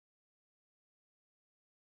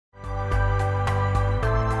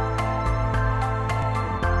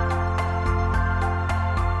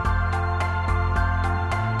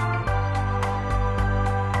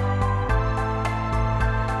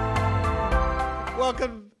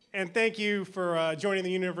welcome and thank you for joining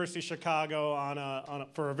the University of Chicago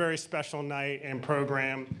for a very special night and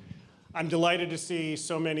program. I'm delighted to see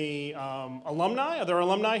so many alumni. Are there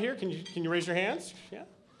alumni here? Can you raise your hands?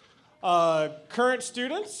 Yeah. Current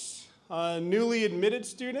students, newly admitted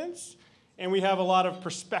students, and we have a lot of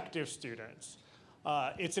prospective students.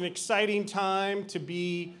 It's an exciting time to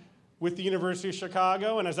be with the University of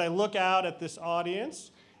Chicago, and as I look out at this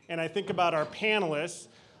audience and I think about our panelists,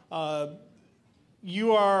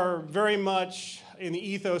 you are very much in the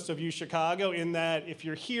ethos of UChicago in that if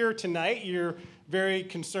you're here tonight, you're very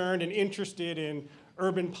concerned and interested in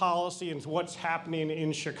urban policy and what's happening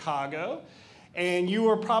in Chicago. And you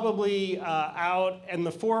are probably out in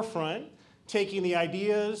the forefront taking the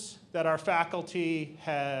ideas that our faculty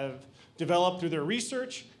have developed through their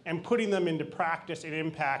research and putting them into practice and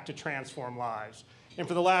impact to transform lives. And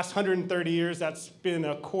for the last 130 years, that's been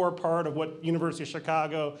a core part of what University of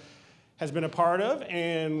Chicago has been a part of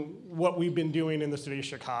and what we've been doing in the city of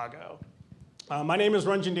Chicago. My name is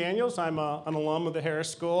Ranjan Daniels. I'm an alum of the Harris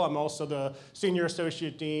School. I'm also the Senior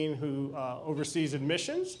Associate Dean who oversees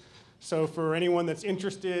admissions. So for anyone that's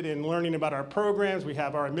interested in learning about our programs, we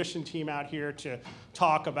have our admission team out here to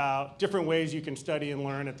talk about different ways you can study and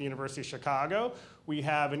learn at the University of Chicago. We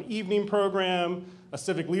have an evening program, a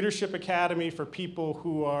civic leadership academy for people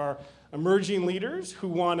who are emerging leaders who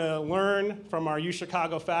want to learn from our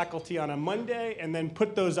UChicago faculty on a Monday and then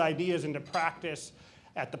put those ideas into practice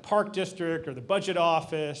at the Park District or the Budget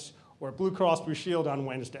Office or Blue Cross Blue Shield on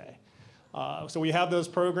Wednesday. So we have those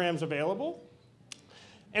programs available.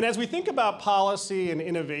 And as we think about policy and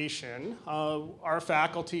innovation, our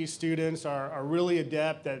faculty, students are really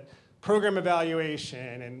adept at program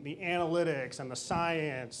evaluation and the analytics and the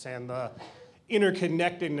science and the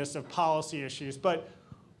interconnectedness of policy issues. But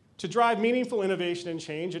to drive meaningful innovation and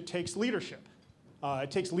change, it takes leadership.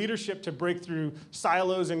 It takes leadership to break through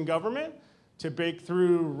silos in government, to break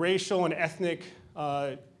through racial and ethnic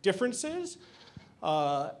differences.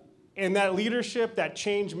 And that leadership, that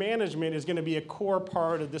change management is going to be a core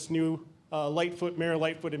part of this new Mayor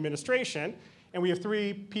Lightfoot administration. And we have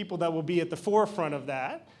three people that will be at the forefront of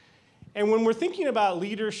that. And when we're thinking about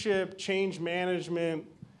leadership, change management,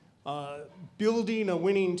 building a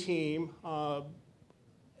winning team,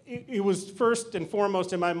 it was first and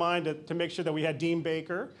foremost in my mind to make sure that we had Dean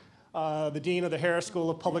Baker, the Dean of the Harris School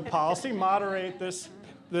of Public Policy, moderate this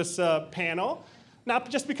panel. Not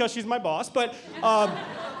just because she's my boss, but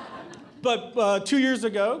 2 years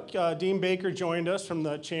ago, Dean Baker joined us from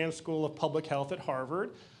the Chan School of Public Health at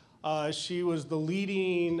Harvard. She was the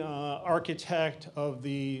leading architect of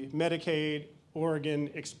the Medicaid Oregon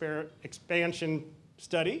expansion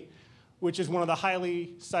study, which is one of the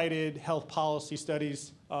highly cited health policy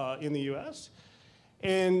studies in the US.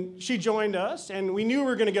 And she joined us, and we knew we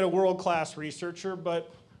were going to get a world-class researcher,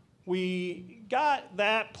 but we got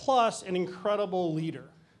that plus an incredible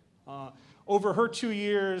leader. Over her 2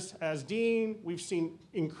 years as dean, we've seen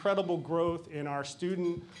incredible growth in our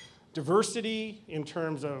student diversity in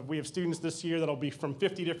terms of we have students this year that'll be from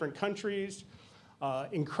 50 different countries,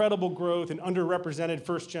 incredible growth in underrepresented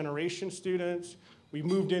first-generation students. We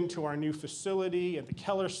moved into our new facility at the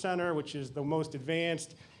Keller Center, which is the most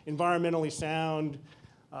advanced, environmentally sound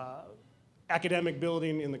academic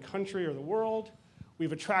building in the country or the world.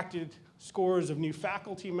 We've attracted scores of new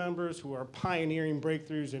faculty members who are pioneering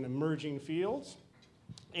breakthroughs in emerging fields.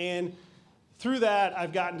 And through that,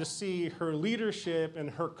 I've gotten to see her leadership and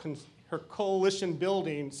her coalition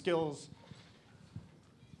building skills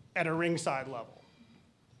at a ringside level.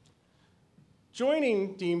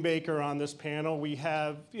 Joining Dean Baker on this panel, we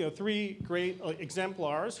have three great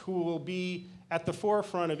exemplars who will be at the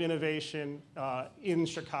forefront of innovation in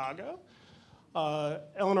Chicago.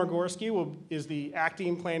 Eleanor Gorski is the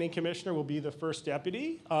acting planning commissioner, will be the first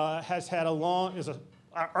deputy, is an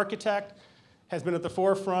architect, has been at the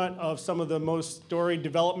forefront of some of the most storied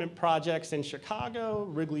development projects in Chicago,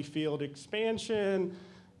 Wrigley Field expansion,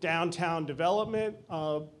 downtown development.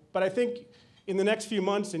 But I think in the next few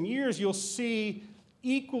months and years, you'll see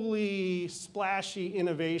equally splashy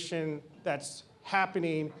innovation that's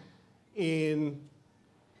happening in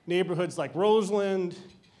neighborhoods like Roseland,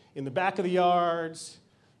 in the back of the yards,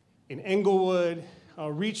 in Englewood,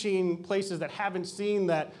 reaching places that haven't seen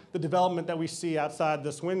the development that we see outside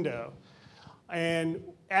this window. And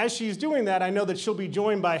as she's doing that, I know that she'll be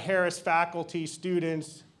joined by Harris faculty,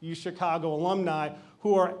 students, UChicago alumni,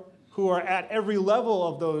 who are at every level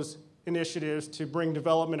of those initiatives to bring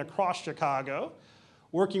development across Chicago,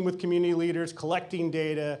 working with community leaders, collecting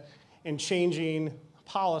data, and changing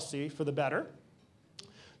policy for the better.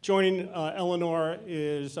 Joining Eleanor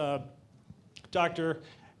is Dr.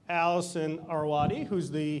 Allison Arwady,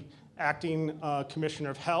 who's the acting Commissioner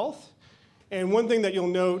of Health. And one thing that you'll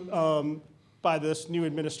note by this new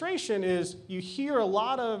administration is you hear a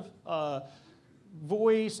lot of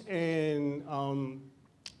voice and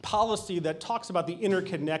policy that talks about the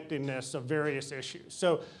interconnectedness of various issues.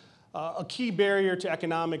 So a key barrier to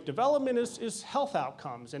economic development is health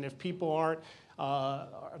outcomes. And if people aren't,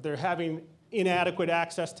 they're having inadequate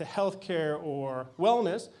access to health care or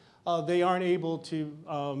wellness, they aren't able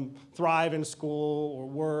to thrive in school or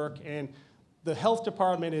work. And the health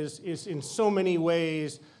department is in so many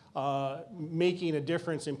ways making a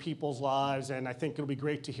difference in people's lives, and I think it'll be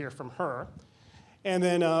great to hear from her. And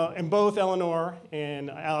then, and both Eleanor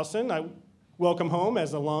and Allison, I welcome home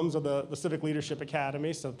as alums of the Civic Leadership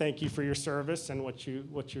Academy, so thank you for your service and what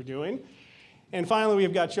you're doing. And finally,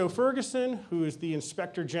 we've got Joe Ferguson, who is the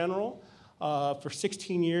Inspector General for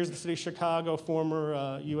 16 years in the city of Chicago,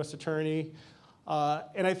 former US Attorney.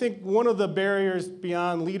 And I think one of the barriers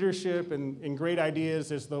beyond leadership and great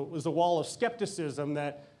ideas is the wall of skepticism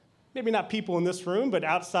that maybe not people in this room, but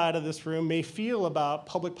outside of this room may feel about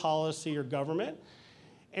public policy or government.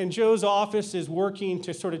 And Joe's office is working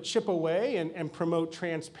to sort of chip away and promote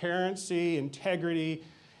transparency, integrity,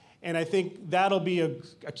 and I think that'll be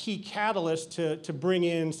a key catalyst to bring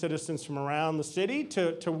in citizens from around the city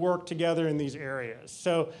to work together in these areas.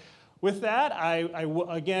 So with that, I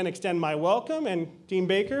again extend my welcome, and Dean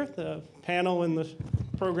Baker, the panel and the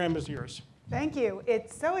program is yours. Thank you.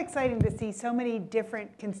 It's so exciting to see so many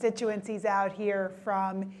different constituencies out here,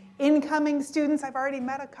 from incoming students, I've already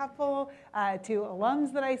met a couple, to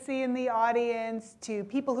alums that I see in the audience, to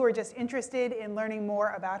people who are just interested in learning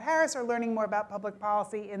more about Harris or learning more about public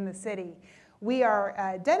policy in the city. We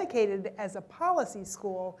are dedicated as a policy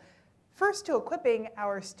school, first to equipping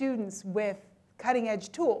our students with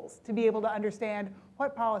cutting-edge tools to be able to understand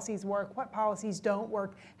what policies work, what policies don't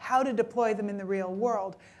work, how to deploy them in the real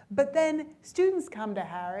world. But then students come to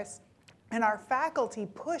Harris, and our faculty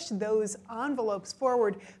push those envelopes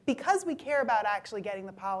forward because we care about actually getting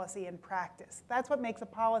the policy in practice. That's what makes a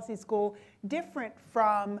policy school different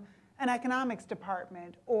from an economics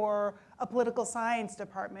department or a political science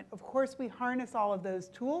department. Of course, we harness all of those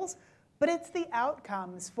tools, but it's the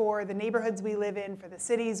outcomes for the neighborhoods we live in, for the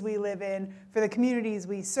cities we live in, for the communities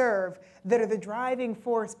we serve that are the driving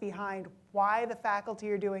force behind why the faculty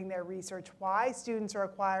are doing their research, why students are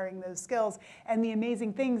acquiring those skills, and the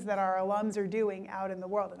amazing things that our alums are doing out in the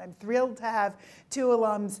world. And I'm thrilled to have two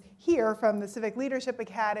alums here from the Civic Leadership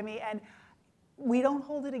Academy. And we don't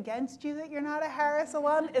hold it against you that you're not a Harris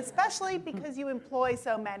alum, especially because you employ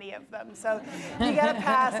so many of them. So you got to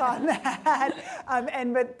pass on that.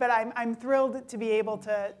 But I'm thrilled to be able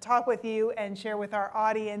to talk with you and share with our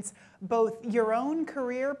audience both your own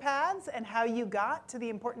career paths and how you got to the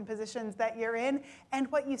important positions that you're in,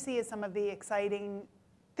 and what you see as some of the exciting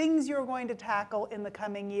things you're going to tackle in the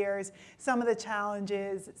coming years, some of the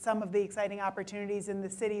challenges, some of the exciting opportunities in the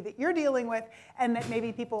city that you're dealing with, and that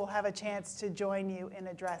maybe people will have a chance to join you in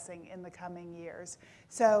addressing in the coming years.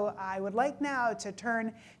 So I would like now to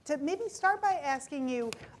turn to maybe start by asking you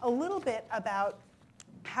a little bit about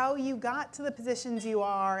how you got to the positions you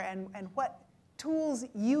are, and what tools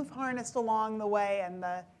you've harnessed along the way, and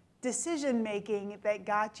the decision-making that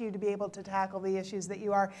got you to be able to tackle the issues that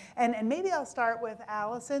you are. And maybe I'll start with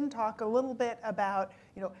Allison, talk a little bit about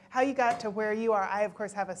how you got to where you are. I, of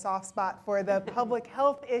course, have a soft spot for the public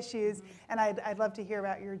health issues, and I'd love to hear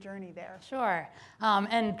about your journey there. Sure.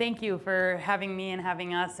 And thank you for having me and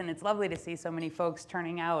having us, and it's lovely to see so many folks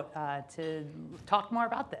turning out to talk more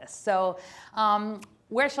about this. So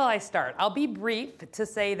where shall I start? I'll be brief to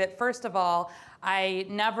say that, first of all, I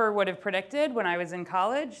never would have predicted when I was in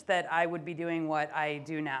college that I would be doing what I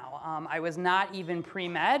do now. I was not even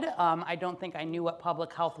pre-med. I don't think I knew what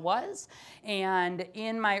public health was. And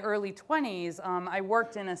in my early 20s, I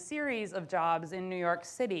worked in a series of jobs in New York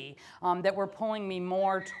City that were pulling me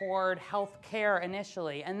more toward health care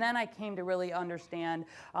initially. And then I came to really understand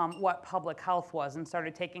what public health was, and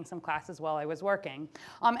started taking some classes while I was working.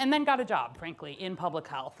 And then got a job, frankly, in public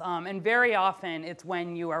health. And very often it's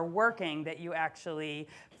when you are working that you actually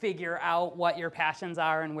figure out what your passions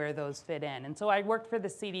are and where those fit in. And so I worked for the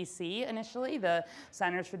CDC initially, the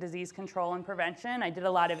Centers for Disease Control and Prevention. I did a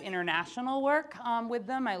lot of international work with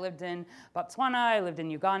them. I lived in Botswana, I lived in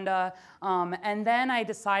Uganda, and then I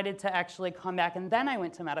decided to actually come back, and then I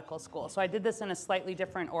went to medical school. So I did this in a slightly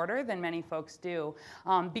different order than many folks do,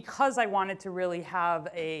 because I wanted to really have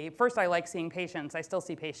first I like seeing patients, I still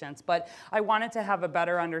see patients, but I wanted to have a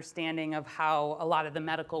better understanding of how a lot of the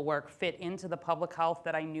medical work fit into the public health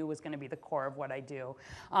that I knew was going to be the core of what I do.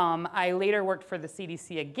 I later worked for the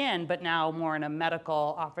CDC again, but now more in a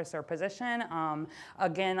medical officer position.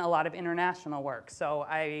 Again, a lot of international work. So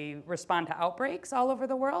I respond to outbreaks all over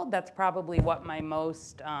the world. That's probably what my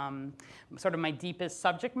most, sort of my deepest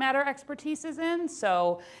subject matter expertise is in.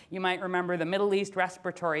 So you might remember the Middle East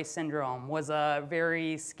respiratory syndrome was a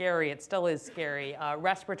very scary, it still is scary,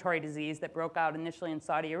 respiratory disease that broke out initially in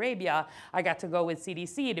Saudi Arabia. I got to go with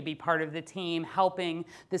CDC to be part of the team helping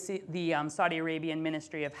the Saudi Arabian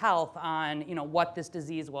Ministry of Health on what this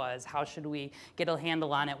disease was, how should we get a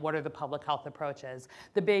handle on it, what are the public health approaches.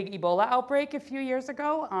 The big Ebola outbreak a few years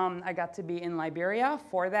ago, I got to be in Liberia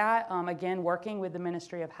for that, again working with the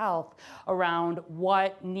Ministry of Health around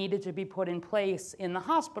what needed to be put in place in the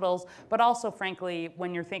hospitals, but also frankly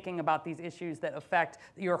when you're thinking about these issues that affect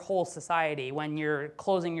your whole society, when you're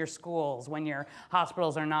closing your schools, when your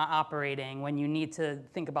hospitals are not operating, when you need to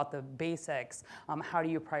think about the basics, how do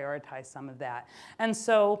you prioritize some of that? And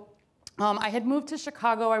so I had moved to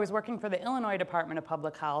Chicago. I was working for the Illinois Department of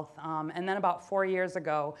Public Health, and then about 4 years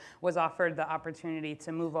ago was offered the opportunity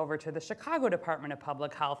to move over to the Chicago Department of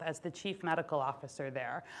Public Health as the chief medical officer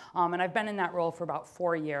there. And I've been in that role for about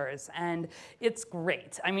 4 years, and it's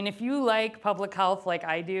great. I mean, if you like public health like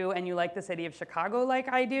I do, and you like the city of Chicago like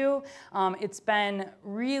I do, it's been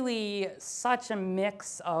really such a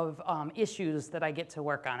mix of issues that I get to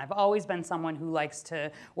work on. I've always been someone who likes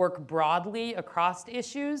to work broadly across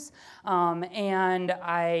issues. And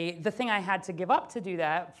the thing I had to give up to do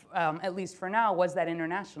that, at least for now, was that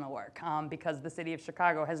international work, because the city of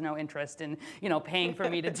Chicago has no interest in, paying for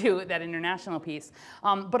me to do that international piece.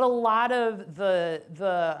 But a lot of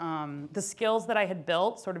the skills that I had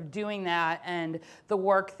built, sort of doing that, and the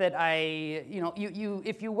work that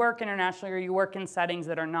if you work internationally or you work in settings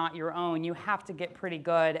that are not your own, you have to get pretty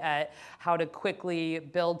good at how to quickly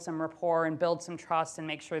build some rapport and build some trust and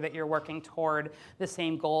make sure that you're working toward the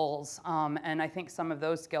same goals. And I think some of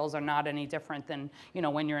those skills are not any different than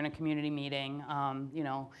when you're in a community meeting,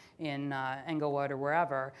 in Englewood or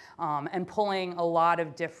wherever, and pulling a lot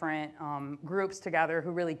of different groups together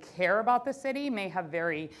who really care about the city, may have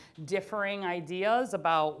very differing ideas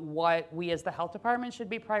about what we as the health department should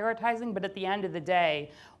be prioritizing, but at the end of the day,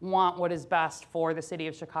 want what is best for the city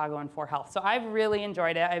of Chicago and for health. So I've really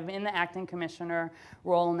enjoyed it. I'm in the acting commissioner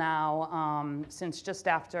role now since just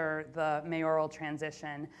after the mayoral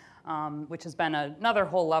transition. Which has been another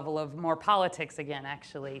whole level of more politics again,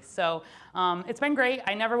 actually. So it's been great.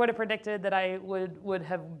 I never would have predicted that I would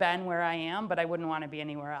have been where I am, but I wouldn't want to be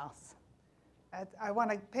anywhere else. I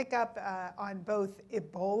want to pick up on both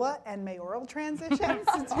Ebola and mayoral transitions,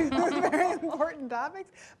 two very important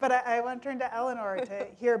topics. But I want to turn to Eleanor to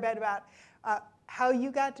hear a bit about how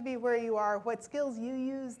you got to be where you are, what skills you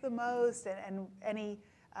use the most, and any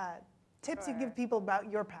tips you give people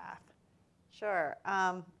about your path. Sure.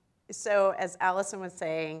 So as Allison was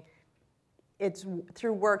saying, it's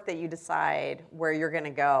through work that you decide where you're going to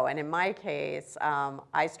go. And in my case,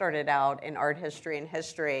 I started out in art history and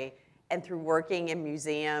history. And through working in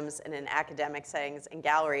museums and in academic settings and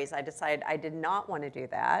galleries, I decided I did not want to do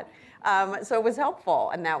that. So it was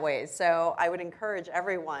helpful in that way. So I would encourage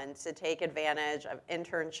everyone to take advantage of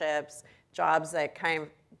internships, jobs that kind of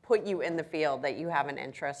put you in the field that you have an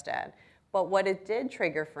interest in. But what it did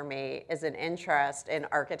trigger for me is an interest in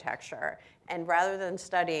architecture. And rather than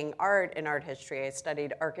studying art in art history, I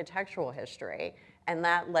studied architectural history. And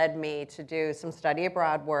that led me to do some study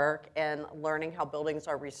abroad work and learning how buildings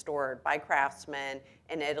are restored by craftsmen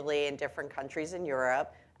in Italy and different countries in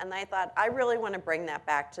Europe. And I thought, I really want to bring that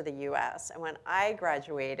back to the US. And when I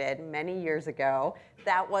graduated many years ago,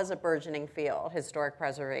 that was a burgeoning field, historic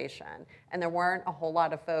preservation. And there weren't a whole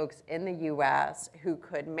lot of folks in the US who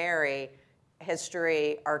could marry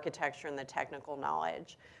history, architecture, and the technical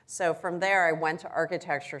knowledge. So from there, I went to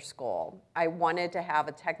architecture school. I wanted to have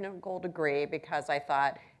a technical degree because I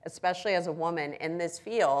thought, especially as a woman in this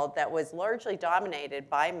field that was largely dominated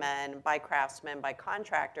by men, by craftsmen, by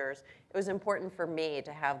contractors, it was important for me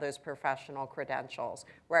to have those professional credentials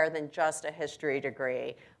rather than just a history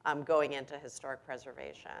degree going into historic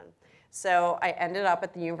preservation. So I ended up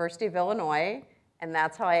at the University of Illinois, and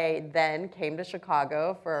that's how I then came to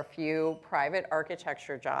Chicago for a few private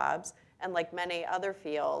architecture jobs. And like many other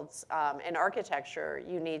fields, in architecture,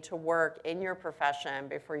 you need to work in your profession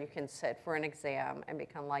before you can sit for an exam and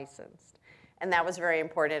become licensed. And that was very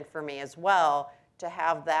important for me as well, to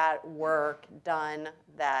have that work done,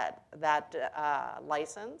 that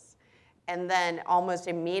license. And then almost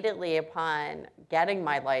immediately upon getting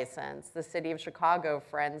my license, the city of Chicago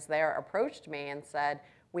friends there approached me and said,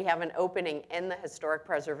 we have an opening in the Historic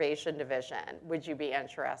Preservation Division. Would you be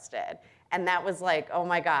interested? And that was like, oh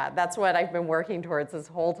my God, that's what I've been working towards this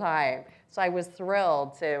whole time. So I was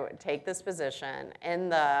thrilled to take this position in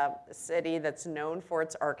the city that's known for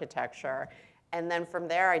its architecture. And then from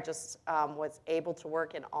there, I just was able to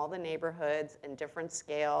work in all the neighborhoods in different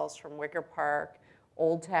scales, from Wicker Park,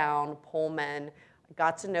 Old Town, Pullman.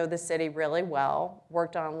 Got to know the city really well,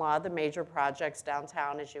 worked on a lot of the major projects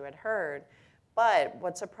downtown, as you had heard. But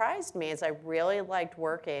what surprised me is I really liked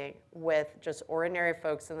working with just ordinary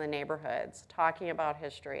folks in the neighborhoods, talking about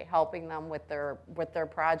history, helping them with their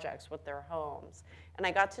projects, with their homes. And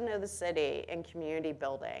I got to know the city and community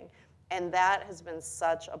building. And that has been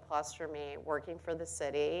such a plus for me, working for the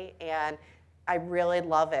city. And I really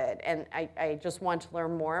love it. And I just want to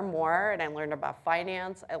learn more and more. And I learned about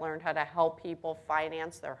finance. I learned how to help people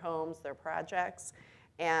finance their homes, their projects.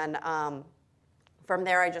 And from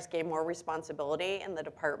there, I just gained more responsibility in the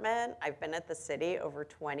department. I've been at the city over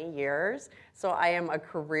 20 years, so I am a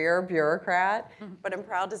career bureaucrat, but I'm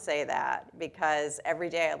proud to say that because every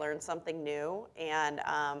day I learn something new, and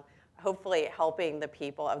hopefully helping the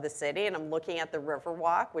people of the city. And I'm looking at the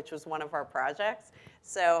Riverwalk, which was one of our projects.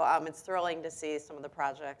 So it's thrilling to see some of the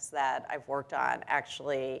projects that I've worked on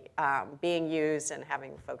actually being used and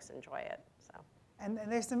having folks enjoy it. And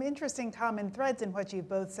there's some interesting common threads in what you've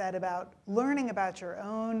both said about learning about your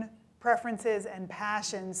own preferences and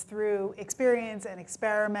passions through experience and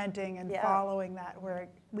experimenting and following that where it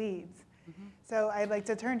leads. So I'd like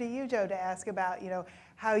to turn to you, Joe, to ask about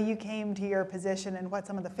how you came to your position and what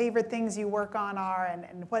some of the favorite things you work on are,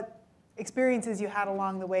 and what experiences you had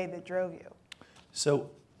along the way that drove you.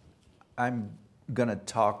 So I'm going to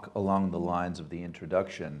talk along the lines of the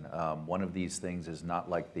introduction. One of these things is not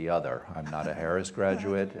like the other. I'm not a Harris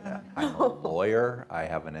graduate. I'm a lawyer. I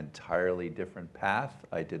have an entirely different path.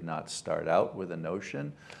 I did not start out with a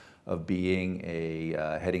notion of being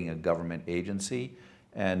heading a government agency.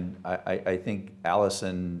 And I think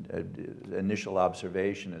Allison's initial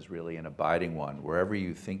observation is really an abiding one. Wherever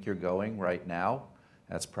you think you're going right now,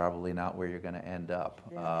 that's probably not where you're going to end up.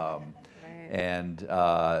 And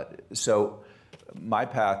so my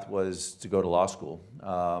path was to go to law school,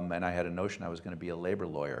 and I had a notion I was going to be a labor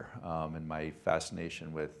lawyer. And my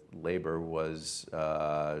fascination with labor was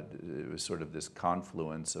it was sort of this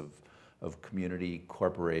confluence of community,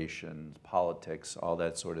 corporations, politics, all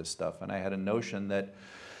that sort of stuff. And I had a notion that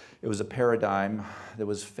it was a paradigm that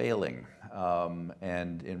was failing.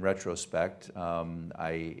 And in retrospect,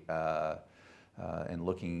 and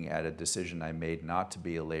looking at a decision I made not to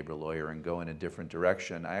be a labor lawyer and go in a different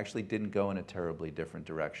direction, I actually didn't go in a terribly different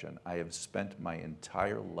direction. I have spent my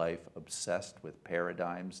entire life obsessed with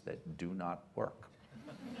paradigms that do not work.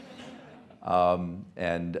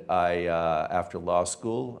 And after law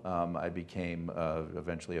school, I became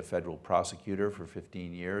eventually a federal prosecutor for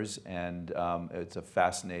 15 years, and it's a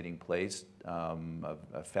fascinating place,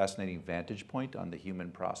 a fascinating vantage point on the human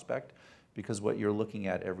prospect, because what you're looking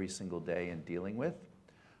at every single day and dealing with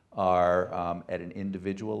are, at an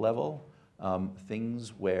individual level,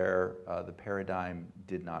 things where the paradigm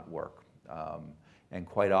did not work. And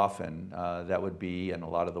quite often, that would be, and a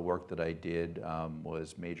lot of the work that I did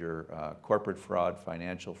was major corporate fraud,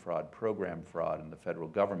 financial fraud, program fraud in the federal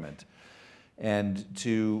government. And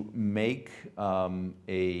to make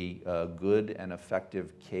a good and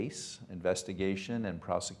effective case, investigation, and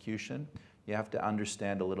prosecution, you have to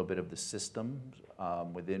understand a little bit of the system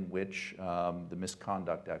within which the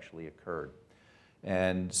misconduct actually occurred.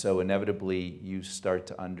 And so inevitably, you start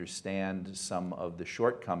to understand some of the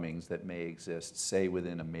shortcomings that may exist, say,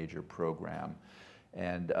 within a major program.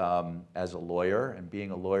 And as a lawyer, and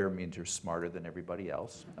being a lawyer means you're smarter than everybody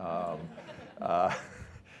else,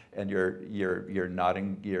 and you're not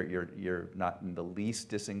in the least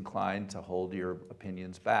disinclined to hold your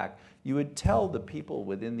opinions back. You would tell the people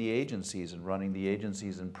within the agencies and running the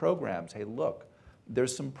agencies and programs, hey, look,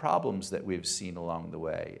 there's some problems that we've seen along the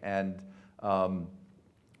way. And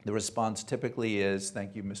the response typically is,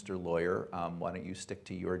 thank you, Mr. Lawyer, why don't you stick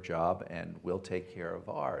to your job and we'll take care of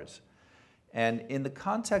ours. And in the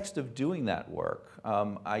context of doing that work,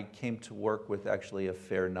 I came to work with actually a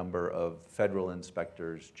fair number of federal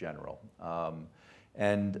inspectors general,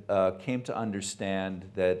 and came to understand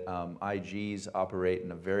that IGs operate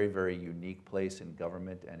in a very, very unique place in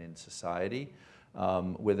government and in society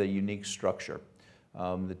with a unique structure.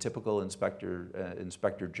 The typical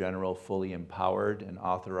inspector general, fully empowered and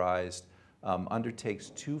authorized, undertakes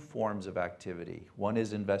two forms of activity. One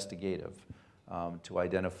is investigative, to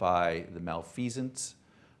identify the malfeasance,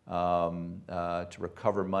 to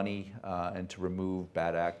recover money, and to remove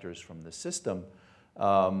bad actors from the system.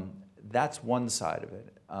 That's one side of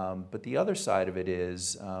it. But the other side of it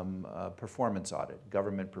is performance audit,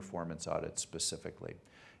 government performance audit specifically.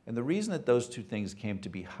 And the reason that those two things came to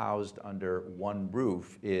be housed under one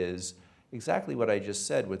roof is exactly what I just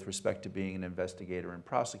said with respect to being an investigator and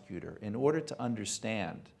prosecutor. In order to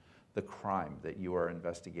understand the crime that you are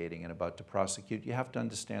investigating and about to prosecute, you have to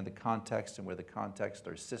understand the context, and where the context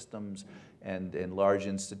are systems and in large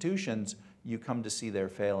institutions, you come to see their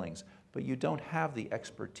failings. But you don't have the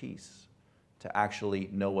expertise to actually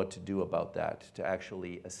know what to do about that, to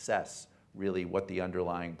actually assess really what the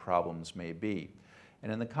underlying problems may be.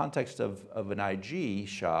 And in the context of an IG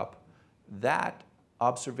shop, that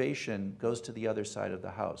observation goes to the other side of the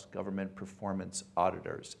house, government performance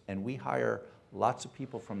auditors. And we hire lots of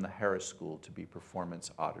people from the Harris School to be performance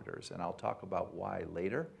auditors, and I'll talk about why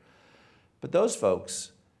later. But those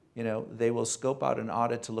folks, you know, they will scope out an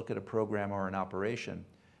audit to look at a program or an operation,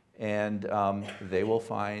 and they will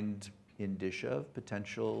find indicia of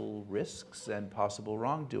potential risks and possible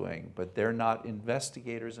wrongdoing, but they're not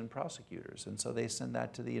investigators and prosecutors, and so they send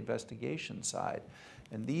that to the investigation side.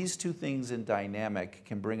 And these two things in dynamic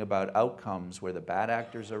can bring about outcomes where the bad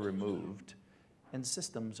actors are removed and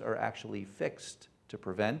systems are actually fixed to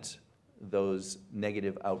prevent those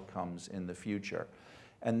negative outcomes in the future.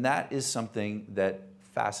 And that is something that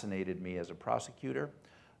fascinated me as a prosecutor,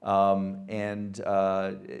 and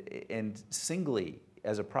singly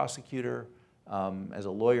as a prosecutor, as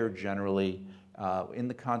a lawyer generally, in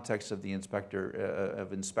the context of the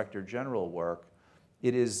Inspector General work,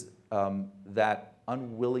 it is that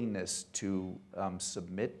unwillingness to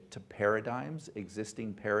submit to paradigms,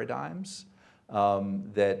 existing paradigms,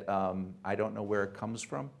 that I don't know where it comes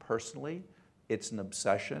from personally. It's an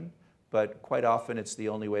obsession, but quite often it's the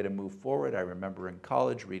only way to move forward. I remember in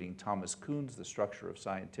college reading Thomas Kuhn's The Structure of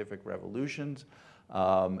Scientific Revolutions,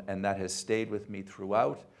 and that has stayed with me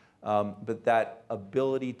throughout. But that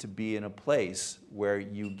ability to be in a place where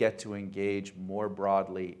you get to engage more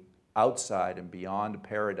broadly outside and beyond a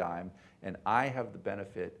paradigm, and I have the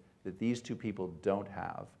benefit that these two people don't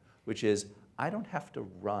have, which is I don't have to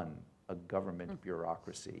run a government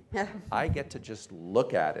bureaucracy. I get to just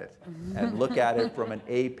look at it and look at it from an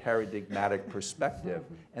aparadigmatic perspective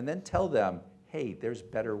and then tell them, hey, there's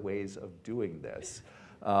better ways of doing this,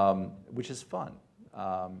 which is fun.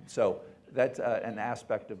 So that's an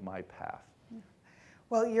aspect of my path.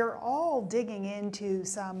 Well, you're all digging into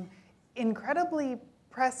some incredibly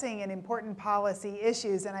pressing and important policy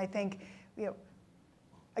issues, and I think, you know,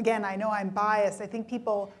 again, I know I'm biased. I think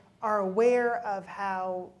people are aware of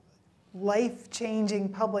how life-changing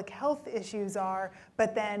public health issues are,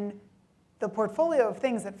 but then the portfolio of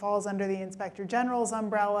things that falls under the Inspector General's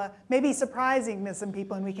umbrella may be surprising to some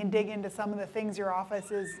people, and we can dig into some of the things your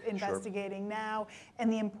office is investigating now,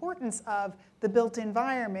 and the importance of the built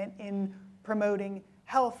environment in promoting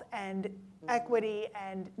health and equity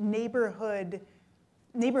and neighborhoods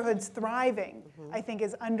thriving, I think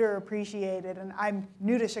is underappreciated. And I'm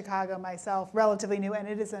new to Chicago myself, relatively new, and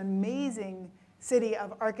it is an amazing city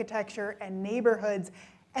of architecture and neighborhoods,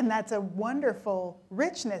 and that's a wonderful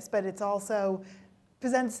richness, but it's also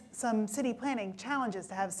presents some city planning challenges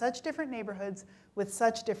to have such different neighborhoods with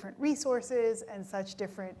such different resources and such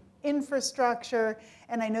different infrastructure.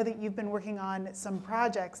 And I know that you've been working on some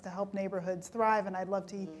projects to help neighborhoods thrive, and I'd love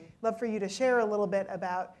for you to share a little bit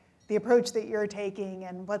about the approach that you're taking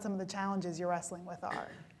and what some of the challenges you're wrestling with are.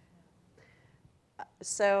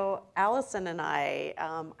 So Allison and I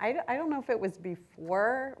don't know if it was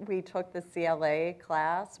before we took the CLA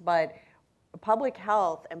class, but public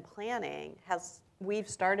health and planning we've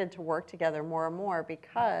started to work together more and more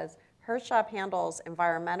because her shop handles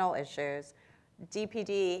environmental issues.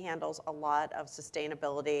 DPD handles a lot of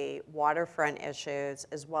sustainability, waterfront issues,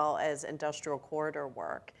 as well as industrial corridor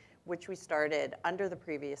work, which we started under the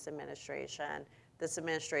previous administration. This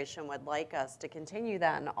administration would like us to continue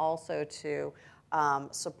that and also to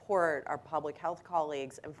support our public health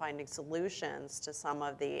colleagues in finding solutions to some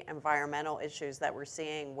of the environmental issues that we're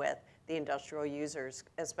seeing with the industrial users,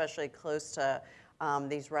 especially close to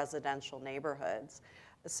these residential neighborhoods.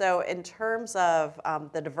 So in terms of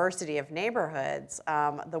the diversity of neighborhoods,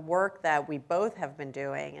 the work that we both have been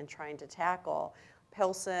doing and trying to tackle,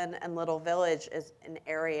 Pilsen and Little Village is an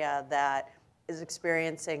area that is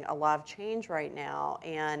experiencing a lot of change right now,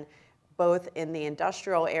 and both in the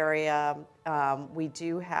industrial area, we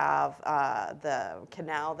do have the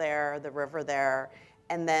canal there, the river there,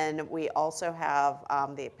 and then we also have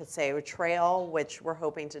the Paseo Trail, which we're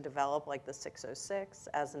hoping to develop like the 606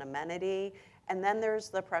 as an amenity, and then there's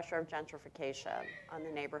the pressure of gentrification on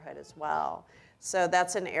the neighborhood as well. So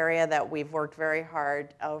that's an area that we've worked very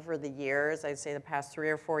hard over the years, I'd say the past 3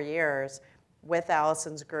 or 4 years, with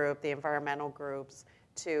Allison's group, the environmental groups,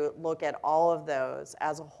 to look at all of those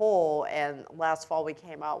as a whole. And last fall, we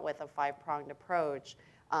came out with a 5-pronged approach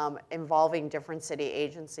involving different city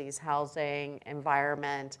agencies, housing,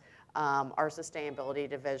 environment, our sustainability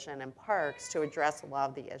division, and parks to address a lot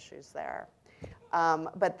of the issues there.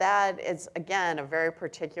 But that is, again, a very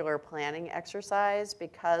particular planning exercise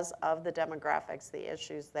because of the demographics, the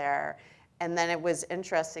issues there. And then it was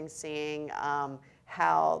interesting seeing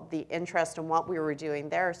how the interest in what we were doing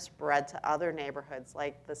there spread to other neighborhoods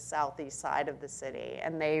like the southeast side of the city.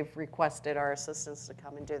 And they've requested our assistance to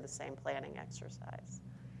come and do the same planning exercise.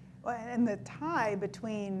 Well, and the tie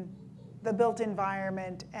between the built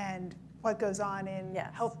environment and what goes on in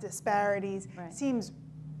health disparities seems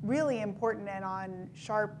really important and on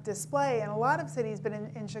sharp display in a lot of cities, but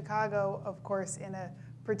in Chicago, of course, in a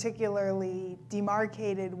particularly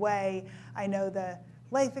demarcated way. I know the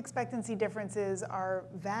life expectancy differences are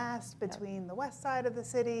vast between the west side of the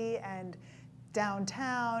city and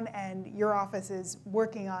downtown, and your office is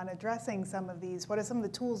working on addressing some of these. What are some of the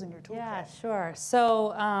tools in your toolkit? Yeah, sure.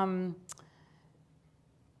 So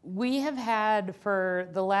we have had for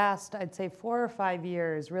the last, I'd say, 4 or 5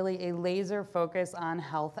 years, really a laser focus on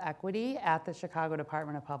health equity at the Chicago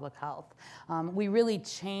Department of Public Health. We really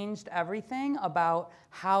changed everything about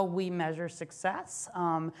how we measure success.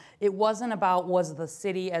 It wasn't about was the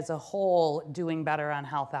city as a whole doing better on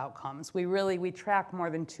health outcomes. We track more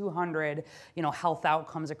than 200 health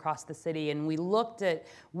outcomes across the city, and we looked at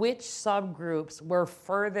which subgroups were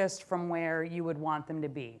furthest from where you would want them to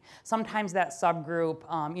be. Sometimes that subgroup,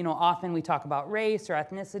 often we talk about race or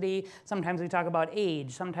ethnicity, sometimes we talk about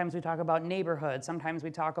age, sometimes we talk about neighborhood, sometimes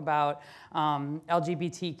we talk about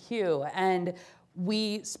LGBTQ, and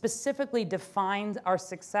we specifically defined our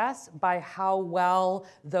success by how well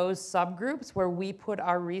those subgroups where we put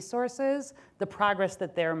our resources, the progress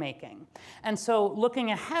that they're making. And so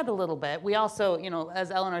looking ahead a little bit, we also,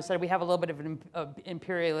 as Eleanor said, we have a little bit of an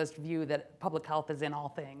imperialist view that public health is in all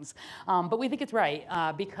things. But we think it's right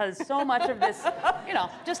because so much of this,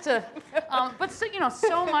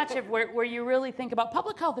 so much of where you really think about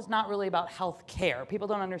public health is not really about health care. People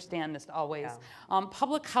don't understand this always. Yeah.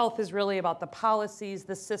 Public health is really about the policies,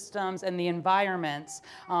 the systems, and the environments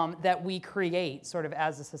that we create sort of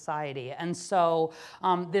as a society. And so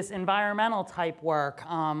this environmental type work,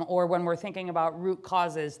 or when we're thinking about root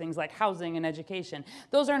causes, things like housing and education,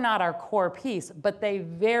 those are not our core piece, but they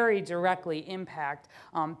very directly impact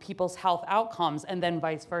people's health outcomes, and then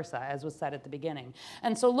vice versa, as was said at the beginning.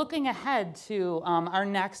 And so looking ahead to our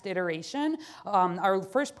next iteration, our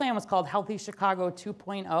first plan was called Healthy Chicago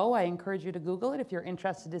 2.0. I encourage you to Google it if you're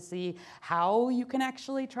interested to see how you can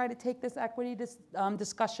actually try to take this equity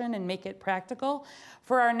discussion and make it practical.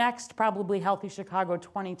 For our next, probably Healthy Chicago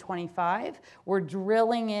 2025, we're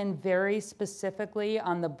drilling in very specifically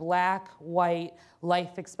on the black-white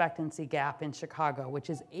life expectancy gap in Chicago, which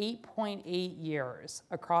is 8.8 years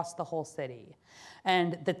across the whole city.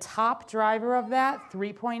 And the top driver of that,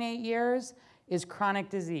 3.8 years, is chronic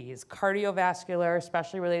disease, cardiovascular,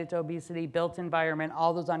 especially related to obesity, built environment,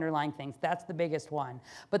 all those underlying things. That's the biggest one.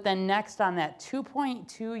 But then next on that,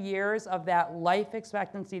 2.2 years of that life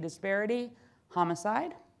expectancy disparity,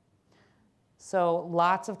 homicide. So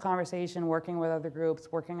lots of conversation, working with other groups,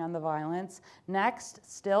 working on the violence. Next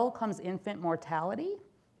still comes infant mortality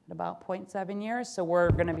at about 0.7 years. So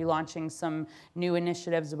we're going to be launching some new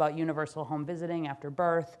initiatives about universal home visiting after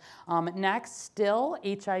birth. Next, still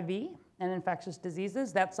HIV and infectious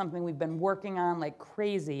diseases. That's something we've been working on like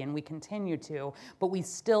crazy, and we continue to, but we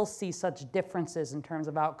still see such differences in terms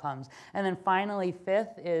of outcomes. And then finally,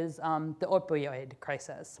 fifth is the opioid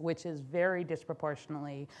crisis, which is very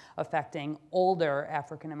disproportionately affecting older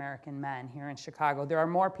African-American men here in Chicago. There are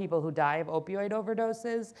more people who die of opioid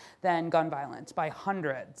overdoses than gun violence by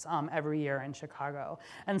hundreds every year in Chicago.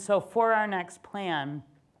 And so for our next plan,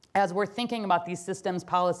 as we're thinking about these systems,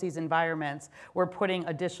 policies, environments, we're putting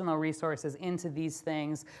additional resources into these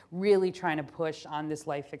things, really trying to push on this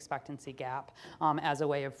life expectancy gap as a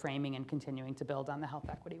way of framing and continuing to build on the health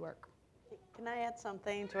equity work. Can I add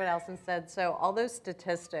something to what Allison said? So all those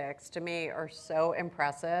statistics to me are so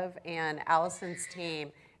impressive, and Allison's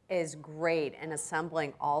team is great in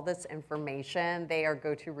assembling all this information. They are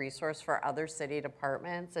go-to resource for other city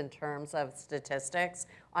departments in terms of statistics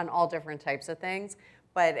on all different types of things.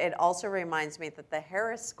 But it also reminds me that the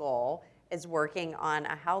Harris School is working on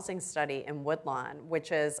a housing study in Woodlawn,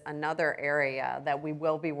 which is another area that we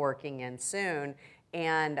will be working in soon.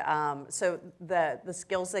 And so the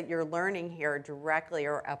skills that you're learning here directly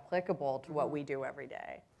are applicable to what we do every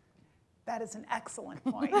day. That is an excellent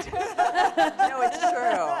point. No, it's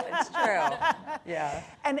true. It's true. Yeah.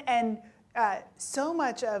 And So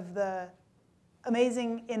much of the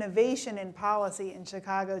amazing innovation in policy in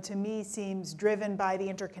Chicago, to me, seems driven by the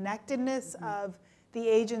interconnectedness of the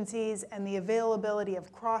agencies and the availability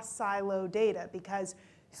of cross-silo data, because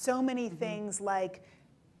so many things like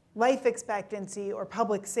life expectancy or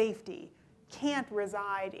public safety can't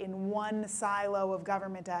reside in one silo of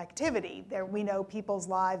government activity. We know people's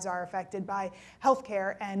lives are affected by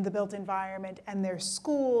healthcare and the built environment and their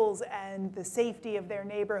schools and the safety of their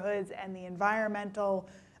neighborhoods and the environmental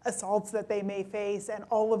assaults that they may face, and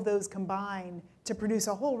all of those combine to produce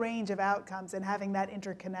a whole range of outcomes, and having that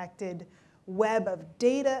interconnected web of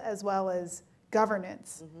data as well as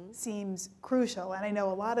governance seems crucial. And I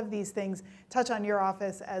know a lot of these things touch on your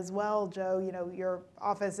office as well, Joe. You know, your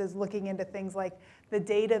office is looking into things like the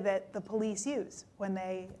data that the police use when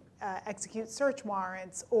they execute search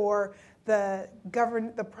warrants, or the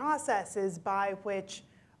processes by which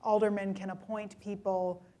aldermen can appoint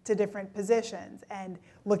people to different positions, and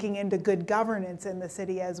looking into good governance in the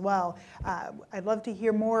city as well. I'd love to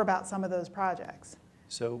hear more about some of those projects.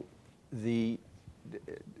 So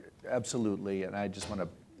absolutely, and I just want to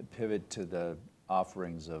pivot to the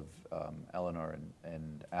offerings of Eleanor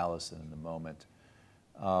and Allison in the moment.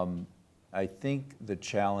 I think the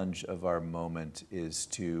challenge of our moment is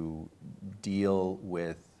to deal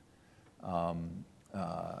with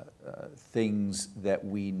things that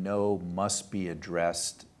we know must be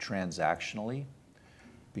addressed transactionally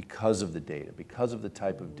because of the data, because of the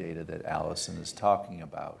type of data that Allison is talking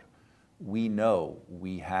about. We know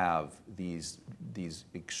we have these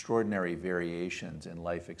extraordinary variations in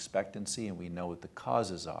life expectancy, and we know what the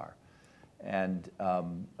causes are. And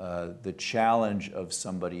the challenge of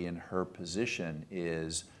somebody in her position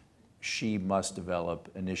is she must develop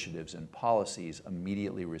initiatives and policies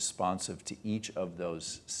immediately responsive to each of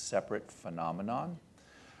those separate phenomenon.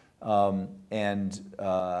 In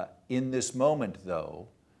this moment, though,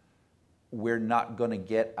 we're not going to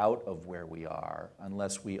get out of where we are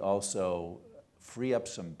unless we also free up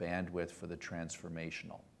some bandwidth for the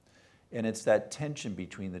transformational. And it's that tension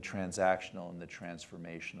between the transactional and the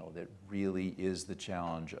transformational that really is the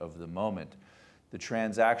challenge of the moment. The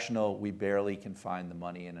transactional, we barely can find the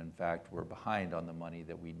money, and in fact, we're behind on the money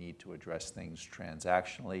that we need to address things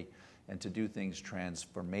transactionally. And to do things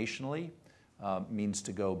transformationally means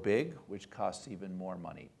to go big, which costs even more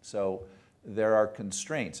money. So there are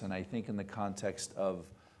constraints, and I think in the context of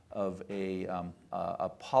a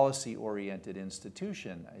policy-oriented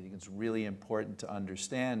institution, I think it's really important to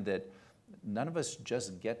understand that none of us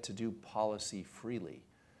just get to do policy freely.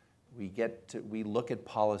 We look at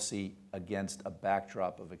policy against a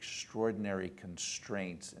backdrop of extraordinary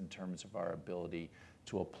constraints in terms of our ability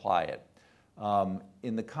to apply it.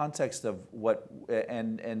 In the context of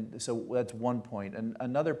and so that's one point. And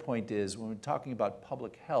another point is, when we're talking about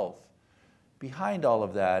public health, behind all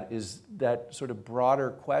of that is that sort of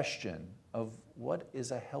broader question of what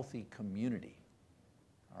is a healthy community,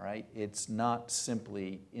 all right? It's not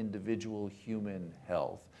simply individual human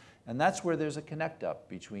health. And that's where there's a connect up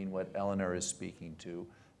between what Eleanor is speaking to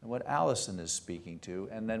and what Allison is speaking to,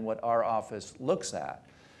 and then what our office looks at.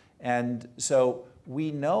 And so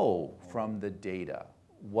we know from the data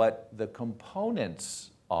what the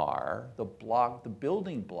components are, the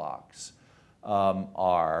building blocks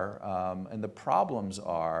are, and the problems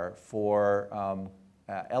are for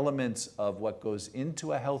elements of what goes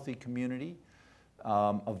into a healthy community,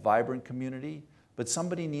 a vibrant community. But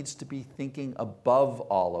somebody needs to be thinking above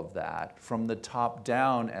all of that, from the top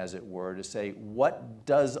down, as it were, to say, what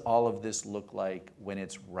does all of this look like when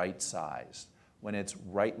it's right-sized, when it's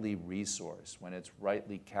rightly resourced, when it's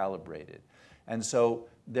rightly calibrated? And so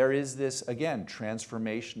there is this, again,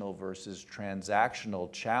 transformational versus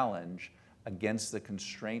transactional challenge against the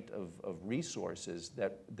constraint of resources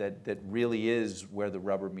that really is where the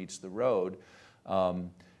rubber meets the road.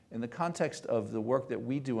 In the context of the work that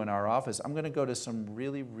we do in our office, I'm going to go to some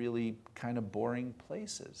really, really kind of boring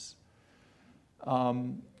places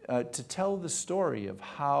to tell the story of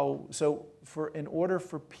how, in order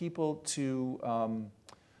for people to,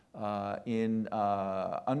 in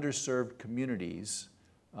underserved communities,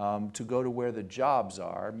 to go to where the jobs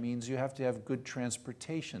are, means you have to have good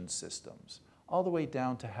transportation systems, all the way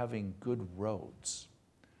down to having good roads,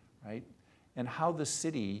 right? And how the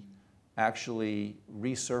city actually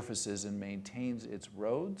resurfaces and maintains its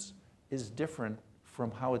roads is different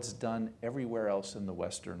from how it's done everywhere else in the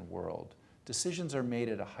Western world. Decisions are made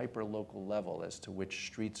at a hyper-local level as to which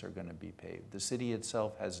streets are going to be paved. The city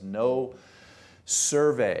itself has no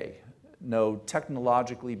survey, no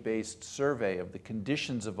technologically based survey of the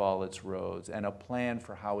conditions of all its roads and a plan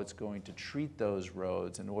for how it's going to treat those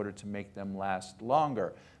roads in order to make them last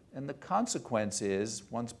longer. And the consequence is,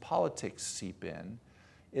 once politics seep in,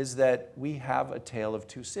 is that we have a tale of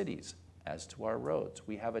two cities as to our roads.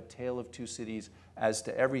 We have a tale of two cities as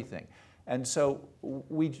to everything. And so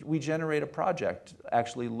we generate a project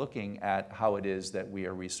actually looking at how it is that we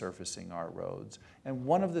are resurfacing our roads. And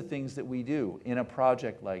one of the things that we do in a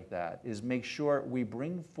project like that is make sure we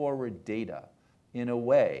bring forward data in a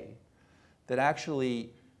way that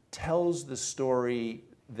actually tells the story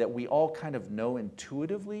that we all kind of know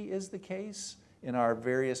intuitively is the case in our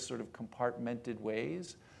various sort of compartmented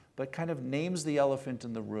ways, but kind of names the elephant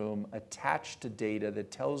in the room attached to data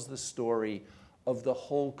that tells the story of the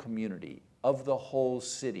whole community, of the whole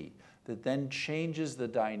city, that then changes the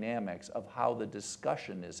dynamics of how the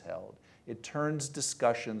discussion is held. It turns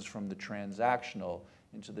discussions from the transactional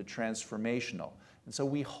into the transformational. And so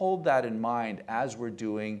we hold that in mind as we're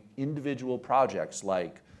doing individual projects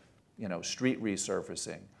like, street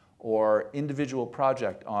resurfacing, or individual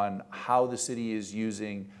project on how the city is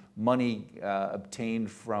using money obtained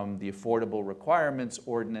from the Affordable Requirements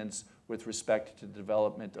Ordinance with respect to the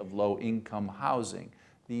development of low-income housing.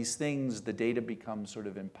 These things, the data becomes sort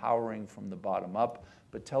of empowering from the bottom up,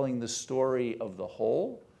 but telling the story of the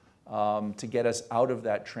whole to get us out of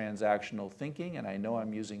that transactional thinking. And I know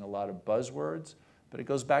I'm using a lot of buzzwords, but it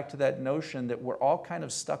goes back to that notion that we're all kind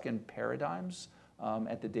of stuck in paradigms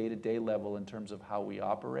at the day-to-day level in terms of how we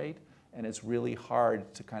operate. And it's really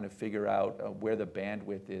hard to kind of figure out where the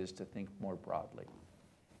bandwidth is to think more broadly.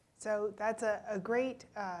 So that's a great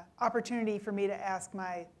opportunity for me to ask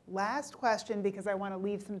my last question, because I want to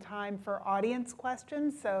leave some time for audience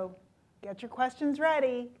questions. So get your questions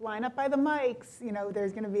ready, line up by the mics.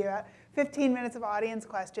 There's going to be about 15 minutes of audience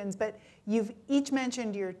questions, but you've each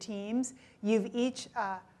mentioned your teams. You've each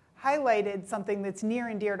highlighted something that's near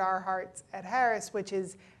and dear to our hearts at Harris, which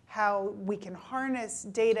is how we can harness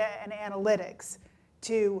data and analytics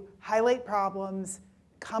to highlight problems,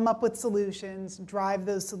 come up with solutions, drive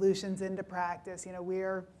those solutions into practice.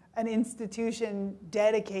 We're an institution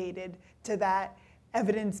dedicated to that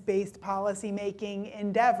evidence-based policymaking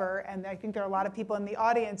endeavor, and I think there are a lot of people in the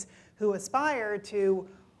audience who aspire to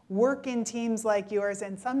work in teams like yours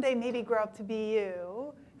and someday maybe grow up to be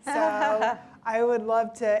you. So I would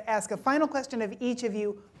love to ask a final question of each of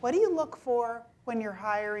you. What do you look for when you're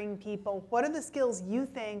hiring people? What are the skills you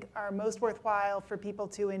think are most worthwhile for people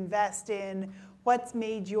to invest in? What's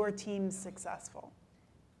made your team successful?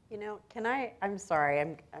 I'm sorry,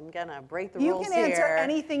 I'm gonna break the You rules can here. answer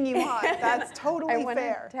anything you want. That's totally I want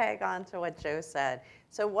fair. to tag on to what Joe said.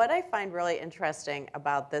 So what I find really interesting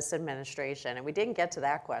about this administration, and we didn't get to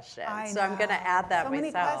that question, so I'm gonna add that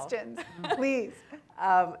myself. So many questions, please.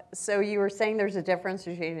 So you were saying there's a difference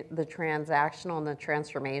between the transactional and the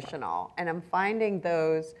transformational, and I'm finding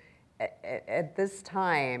those at this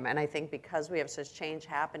time, and I think because we have such change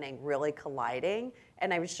happening, really colliding.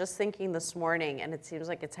 And I was just thinking this morning, and it seems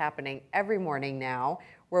like it's happening every morning now,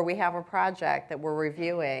 where we have a project that we're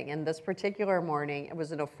reviewing. And this particular morning, it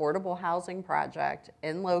was an affordable housing project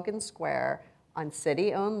in Logan Square on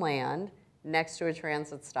city-owned land next to a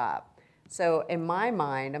transit stop. So in my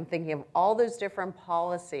mind, I'm thinking of all those different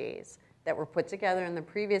policies that were put together in the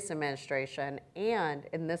previous administration and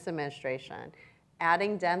in this administration,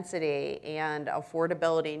 adding density and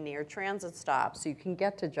affordability near transit stops so you can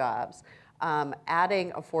get to jobs,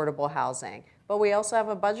 adding affordable housing. But we also have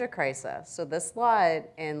a budget crisis. So this lot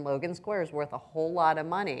in Logan Square is worth a whole lot of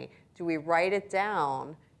money. Do we write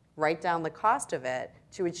down the cost of it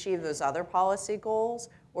to achieve those other policy goals?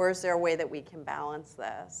 Or is there a way that we can balance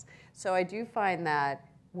this? So I do find that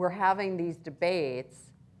we're having these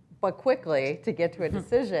debates, but quickly to get to a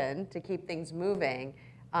decision to keep things moving.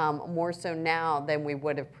 More so now than we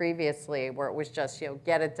would have previously, where it was just,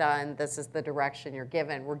 get it done, this is the direction you're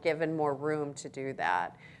given. We're given more room to do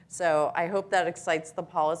that. So I hope that excites the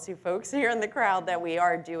policy folks here in the crowd that we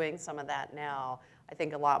are doing some of that now, I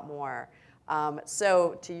think a lot more.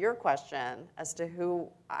 So to your question as to who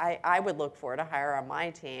I would look for to hire on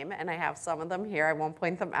my team, and I have some of them here, I won't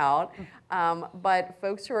point them out, but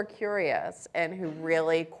folks who are curious and who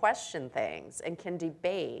really question things and can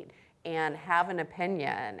debate and have an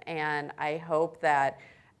opinion. And I hope that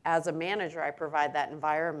as a manager, I provide that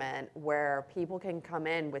environment where people can come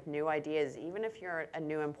in with new ideas, even if you're a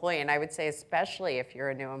new employee. And I would say especially if you're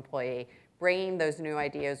a new employee, bringing those new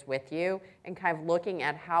ideas with you and kind of looking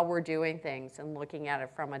at how we're doing things and looking at it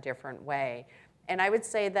from a different way. And I would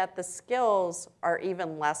say that the skills are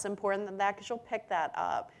even less important than that, because you'll pick that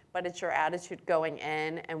up, but it's your attitude going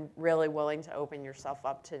in and really willing to open yourself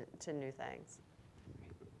up to new things.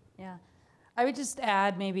 Yeah, I would just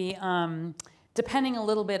add maybe depending a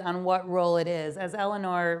little bit on what role it is. As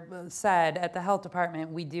Eleanor said, at the health department,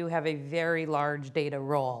 we do have a very large data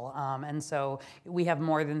role. And so we have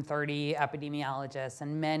more than 30 epidemiologists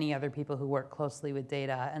and many other people who work closely with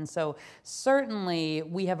data. And so certainly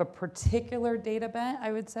we have a particular data bent,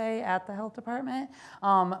 I would say, at the health department.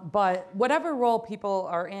 But whatever role people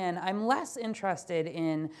are in, I'm less interested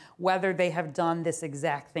in whether they have done this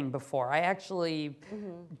exact thing before. I actually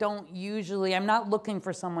don't usually, I'm not looking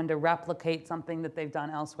for someone to replicate something that they've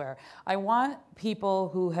done elsewhere. I want people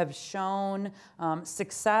who have shown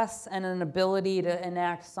success and an ability to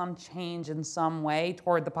enact some change in some way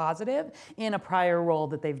toward the positive in a prior role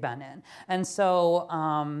that they've been in. And so,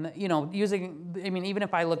 you know, even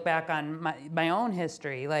if I look back on my own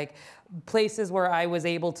history, like places where I was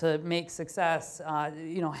able to make success,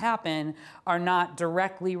 happen are not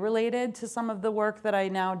directly related to some of the work that I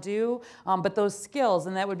now do, but those skills,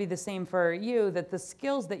 and that would be the same for you, that the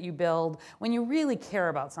skills that you build when you really care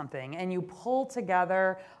about something and you pull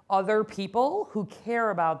together other people who care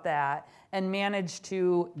about that and manage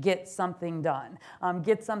to get something done.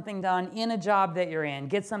 Get something done in a job that you're in,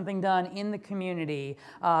 get something done in the community,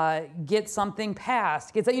 get something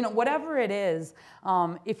passed, whatever it is.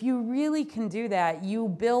 If you really can do that, you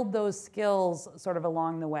build those skills sort of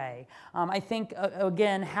along the way. I think,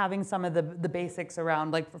 again, having some of the basics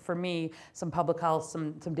around, like for me, some public health,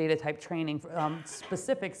 some data type training,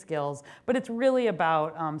 specific skills, but it's really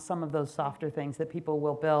about some of those softer things that people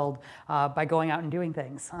will build by going out and doing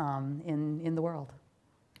things in the world.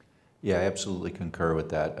 Yeah, I absolutely concur with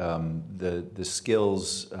that. The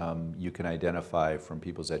skills you can identify from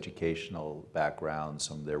people's educational background,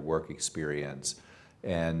 some of their work experience,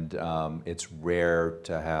 and it's rare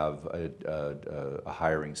to have a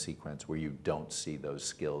hiring sequence where you don't see those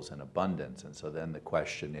skills in abundance. And so then the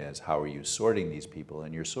question is, how are you sorting these people?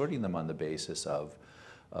 And you're sorting them on the basis of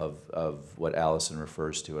what Allison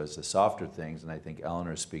refers to as the softer things, and I think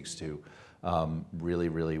Eleanor speaks to really,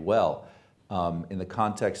 really well. In the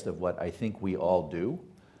context of what I think we all do,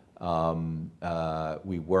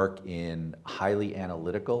 we work in highly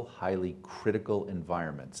analytical, highly critical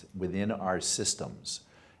environments within our systems.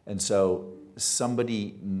 And so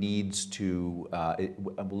somebody needs to,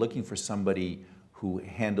 I'm looking for somebody who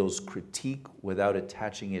handles critique without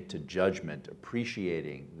attaching it to judgment,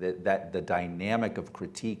 appreciating that the dynamic of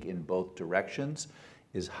critique in both directions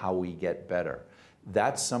is how we get better.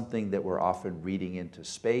 That's something that we're often reading into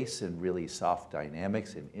space in really soft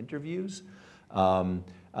dynamics in interviews. And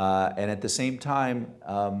at the same time,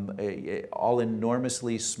 all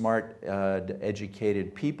enormously smart,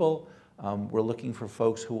 educated people, we're looking for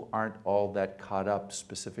folks who aren't all that caught up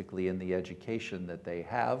specifically in the education that they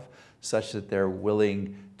have, such that they're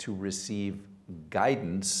willing to receive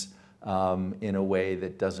guidance in a way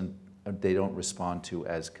that they don't respond to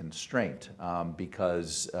as constraint,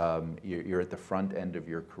 because you're at the front end of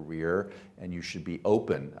your career and you should be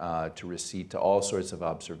open to receive to all sorts of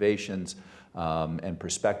observations and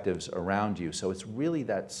perspectives around you. So it's really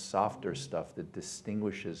that softer stuff that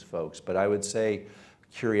distinguishes folks. But I would say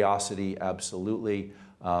curiosity, absolutely,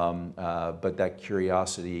 but that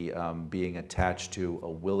curiosity being attached to a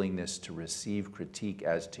willingness to receive critique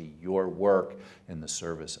as to your work in the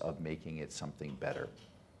service of making it something better.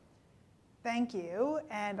 Thank you,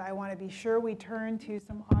 and I want to be sure we turn to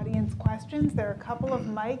some audience questions. There are a couple of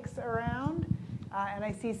mics around, and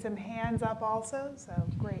I see some hands up also, so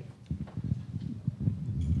great.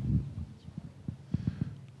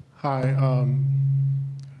 Hi,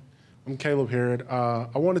 I'm Caleb Herod. I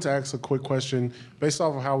wanted to ask a quick question based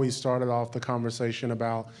off of how we started off the conversation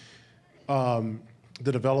about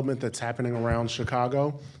the development that's happening around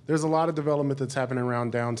Chicago. There's a lot of development that's happening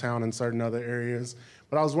around downtown and certain other areas,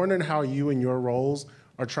 but I was wondering how you and your roles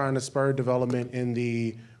are trying to spur development in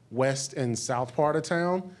the west and south part of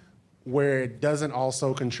town, where it doesn't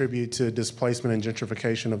also contribute to displacement and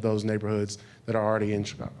gentrification of those neighborhoods that are already in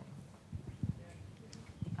Chicago.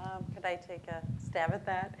 Could I take a stab at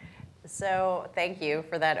that? So thank you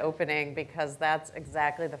for that opening, because that's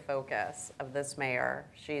exactly the focus of this mayor.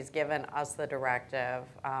 She's given us the directive,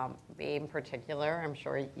 me in particular, I'm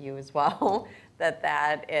sure you as well,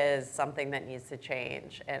 that is something that needs to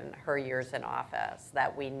change in her years in office,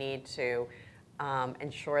 that we need to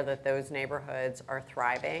ensure that those neighborhoods are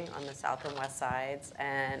thriving on the south and west sides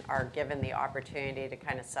and are given the opportunity to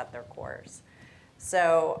kind of set their course.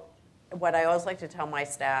 So what I always like to tell my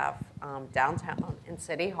staff downtown in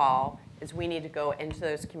City Hall is we need to go into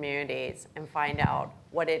those communities and find out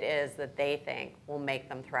what it is that they think will make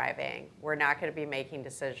them thriving. We're not going to be making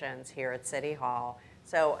decisions here at City Hall,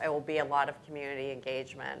 so it will be a lot of community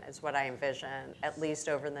engagement is what I envision, at least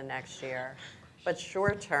over the next year. But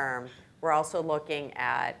short term, We're also looking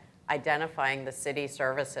at identifying the city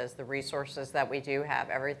services, the resources that we do have,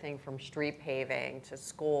 everything from street paving to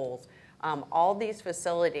schools, all these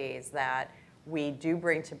facilities that we do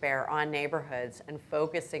bring to bear on neighborhoods and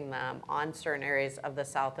focusing them on certain areas of the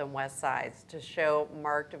south and west sides to show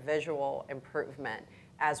marked visual improvement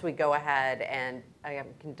as we go ahead and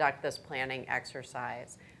conduct this planning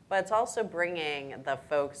exercise. But it's also bringing the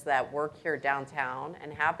folks that work here downtown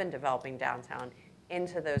and have been developing downtown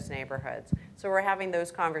into those neighborhoods. So we're having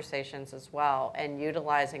those conversations as well and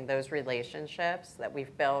utilizing those relationships that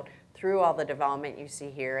we've built through all the development you see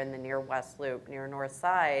here in the near West Loop, near North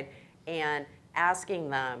Side, and asking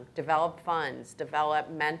them, develop funds, develop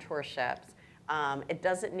mentorships. It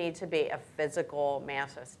doesn't need to be a physical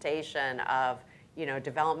manifestation of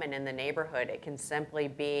development in the neighborhood. It can simply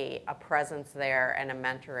be a presence there and a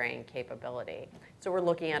mentoring capability. So we're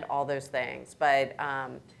looking at all those things, but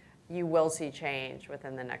you will see change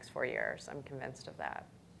within the next 4 years. I'm convinced of that.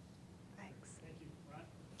 Thanks.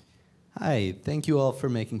 Hi, thank you all for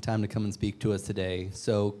making time to come and speak to us today.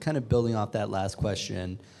 So kind of building off that last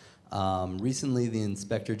question, recently the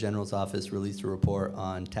Inspector General's office released a report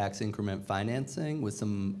on tax increment financing with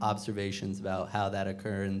some observations about how that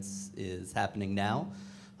occurrence is happening now.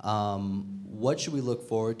 What should we look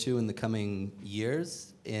forward to in the coming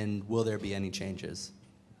years, and will there be any changes?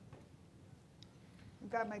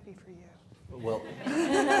 That might be for you. Well,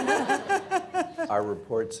 our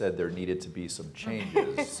report said there needed to be some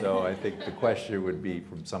changes, so I think the question would be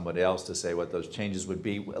from somebody else to say what those changes would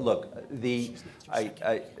be. Look,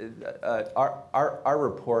 our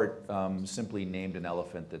report simply named an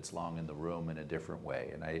elephant that's long in the room in a different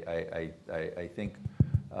way, and I think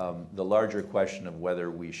the larger question of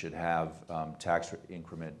whether we should have tax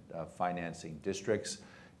increment financing districts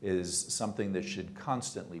is something that should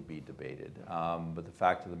constantly be debated. But the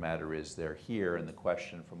fact of the matter is they're here, and the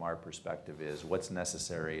question from our perspective is what's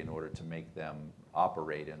necessary in order to make them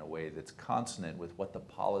operate in a way that's consonant with what the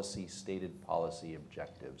stated policy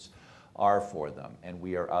objectives are for them. And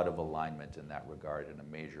we are out of alignment in that regard in a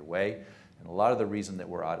major way. And a lot of the reason that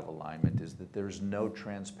we're out of alignment is that there's no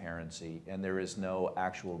transparency and there is no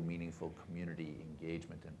actual meaningful community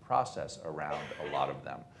engagement and process around a lot of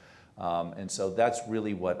them. And so that's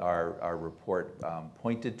really what our report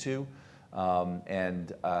pointed to. I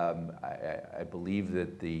believe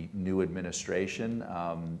that the new administration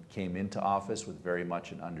came into office with very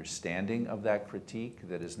much an understanding of that critique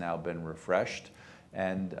that has now been refreshed.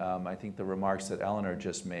 And I think the remarks that Eleanor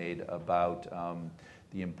just made about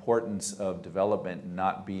the importance of development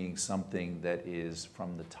not being something that is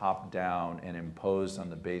from the top down and imposed on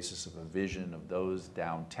the basis of a vision of those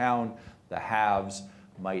downtown, the haves,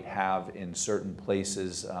 might have in certain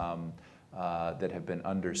places that have been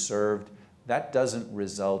underserved, that doesn't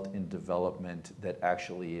result in development that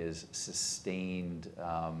actually is sustained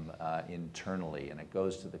internally. And it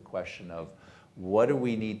goes to the question of what do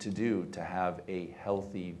we need to do to have a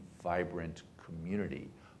healthy, vibrant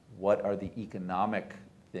community? What are the economic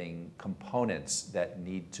components that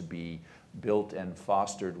need to be built and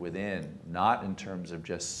fostered within, not in terms of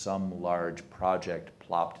just some large project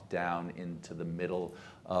plopped down into the middle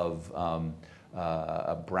of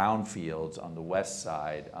brownfields on the west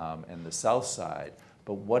side and the south side,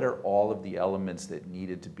 but what are all of the elements that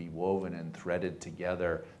needed to be woven and threaded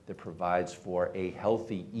together that provides for a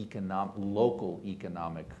healthy local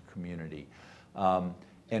economic community?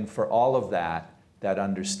 And for all of that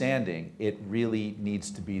understanding, it really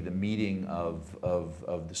needs to be the meeting of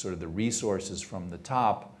the sort of the resources from the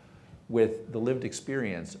top with the lived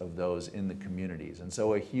experience of those in the communities. And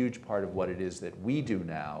so a huge part of what it is that we do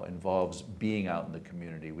now involves being out in the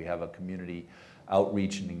community. We have a community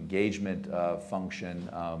outreach and engagement function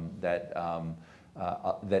that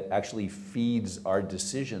actually feeds our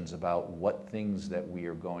decisions about what things that we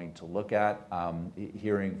are going to look at.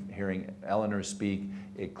 Hearing Eleanor speak,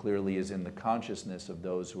 it clearly is in the consciousness of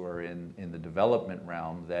those who are in the development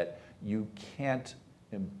realm that you can't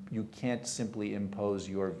simply impose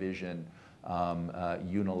your vision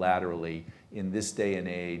unilaterally. In this day and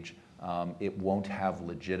age, it won't have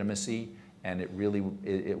legitimacy, and it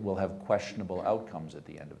will have questionable outcomes at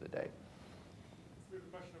the end of the day.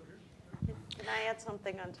 Can I add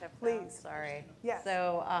something on TIF? Please. Sorry. Yes.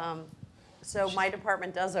 So my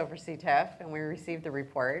department does oversee TIF, and we received the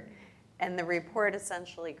report. And the report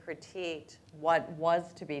essentially critiqued what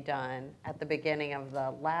was to be done at the beginning of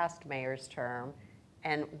the last mayor's term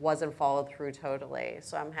and wasn't followed through totally.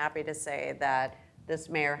 So I'm happy to say that this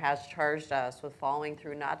mayor has charged us with following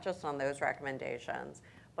through not just on those recommendations,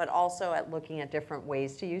 but also at looking at different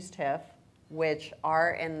ways to use TIF, which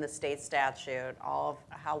are in the state statute. All of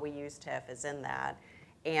how we use TIF is in that.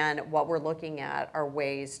 And what we're looking at are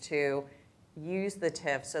ways to use the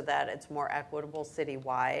TIF so that it's more equitable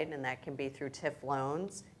citywide, and that can be through TIF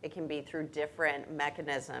loans. It can be through different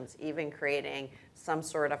mechanisms, even creating some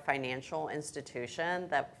sort of financial institution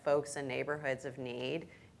that folks in neighborhoods of need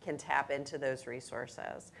can tap into those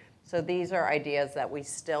resources. So these are ideas that we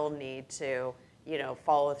still need to,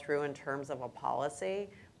 follow through in terms of a policy,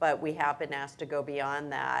 but we have been asked to go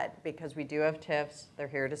beyond that because we do have TIFs. They're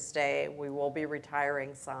here to stay. We will be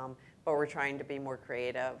retiring some, but we're trying to be more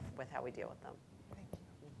creative with how we deal with them.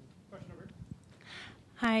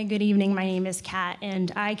 Hi, good evening. My name is Kat,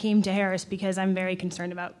 and I came to Harris because I'm very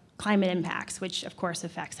concerned about climate impacts, which of course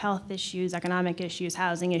affects health issues, economic issues,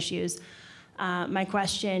 housing issues. My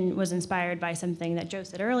question was inspired by something that Joe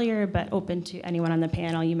said earlier, but open to anyone on the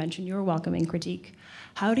panel. You mentioned you were welcoming critique.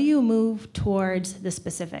 How do you move towards the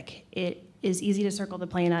specific? It is easy to circle the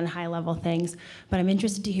plane on high-level things, but I'm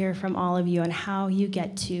interested to hear from all of you on how you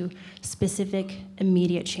get to specific,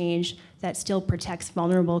 immediate change that still protects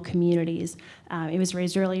vulnerable communities. It was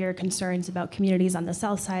raised earlier, concerns about communities on the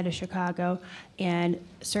south side of Chicago, and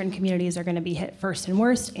certain communities are going to be hit first and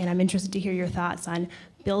worst, and I'm interested to hear your thoughts on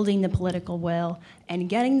building the political will and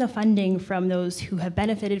getting the funding from those who have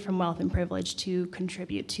benefited from wealth and privilege to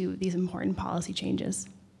contribute to these important policy changes.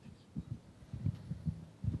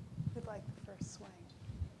 Who'd like the first swing?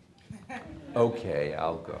 Okay,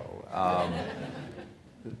 I'll go.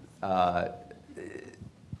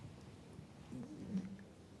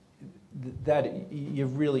 That you're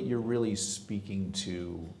really speaking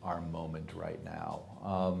to our moment right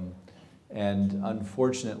now. And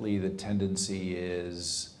unfortunately, the tendency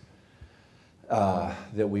is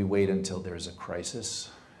that we wait until there's a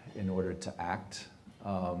crisis in order to act.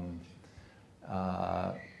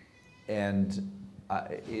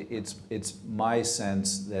 It's my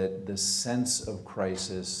sense that the sense of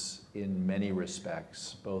crisis in many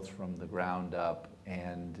respects, both from the ground up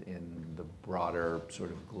and in the broader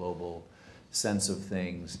sort of global sense of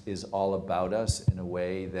things, is all about us in a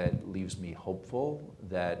way that leaves me hopeful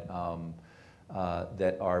that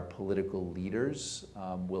that our political leaders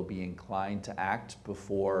will be inclined to act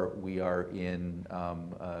before we are in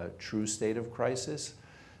a true state of crisis.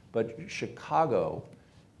 But Chicago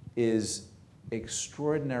is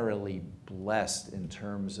extraordinarily blessed in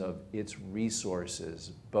terms of its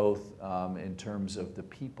resources, both in terms of the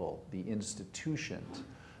people, the institutions,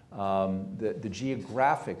 the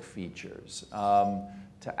geographic features,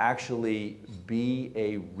 to actually be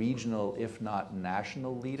a regional, if not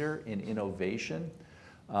national leader in innovation.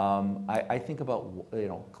 I think about,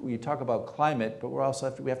 we talk about climate, but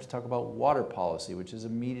we have to talk about water policy, which is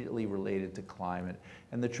immediately related to climate.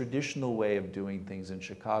 And the traditional way of doing things in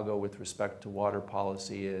Chicago with respect to water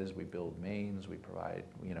policy is we build mains, we provide,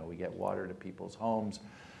 we get water to people's homes.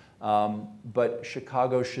 But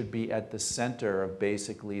Chicago should be at the center of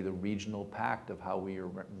basically the regional pact of how we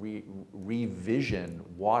revision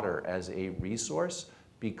water as a resource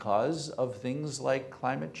because of things like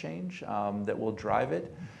climate change that will drive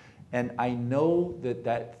it. And I know that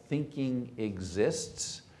that thinking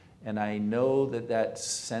exists, and I know that that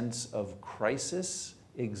sense of crisis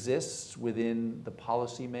exists within the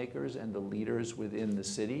policymakers and the leaders within the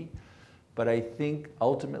city. But I think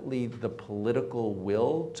ultimately the political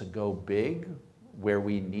will to go big, where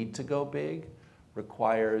we need to go big,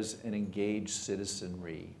 requires an engaged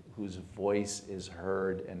citizenry whose voice is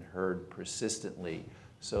heard and heard persistently,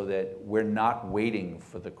 so that we're not waiting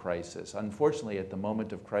for the crisis. Unfortunately, at the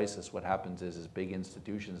moment of crisis, what happens is big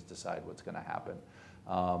institutions decide what's going to happen.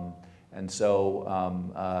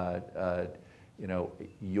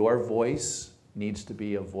 Your voice needs to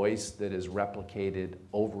be a voice that is replicated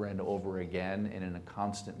over and over again and in a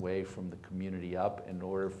constant way from the community up in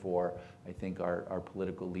order for, I think, our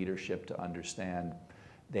political leadership to understand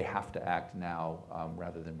they have to act now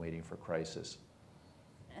rather than waiting for crisis.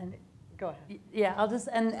 And Go ahead. yeah, I'll just,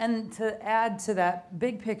 and to add to that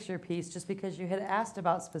big picture piece, just because you had asked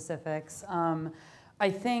about specifics, I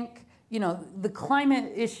think, the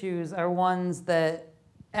climate issues are ones that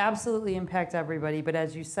absolutely impact everybody, but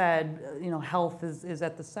as you said, health is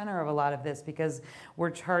at the center of a lot of this because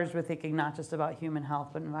we're charged with thinking not just about human health,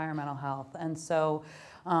 but environmental health. And so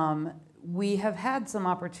we have had some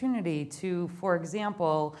opportunity to, for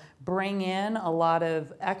example, bring in a lot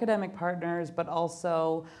of academic partners, but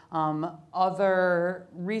also other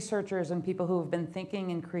researchers and people who have been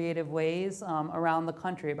thinking in creative ways around the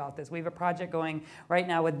country about this. We have a project going right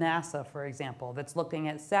now with NASA, for example, that's looking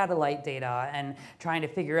at satellite data and trying to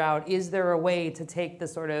figure out, is there a way to take the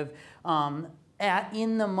sort of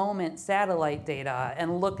in the moment satellite data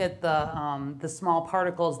and look at the small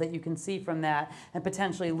particles that you can see from that and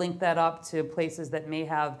potentially link that up to places that may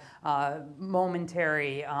have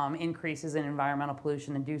momentary increases in environmental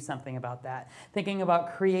pollution and do something about that. Thinking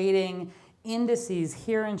about creating indices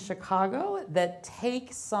here in Chicago that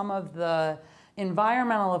take some of the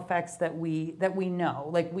environmental effects that we know.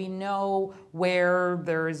 Like, we know where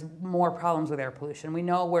there's more problems with air pollution. We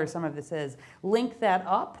know where some of this is. Link that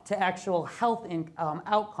up to actual health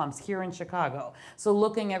outcomes here in Chicago. So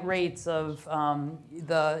looking at rates of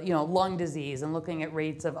lung disease and looking at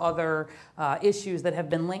rates of other issues that have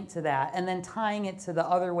been linked to that, and then tying it to the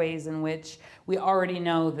other ways in which we already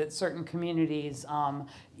know that certain communities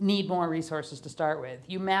need more resources to start with.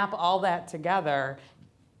 You map all that together,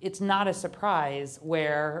 it's not a surprise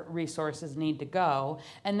where resources need to go.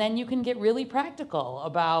 And then you can get really practical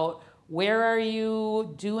about where are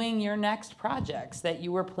you doing your next projects that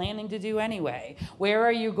you were planning to do anyway? Where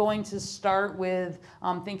are you going to start with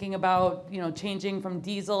thinking about changing from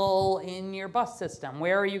diesel in your bus system?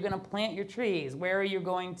 Where are you going to plant your trees? Where are you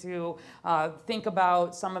going to think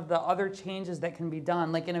about some of the other changes that can be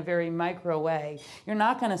done, like in a very micro way? You're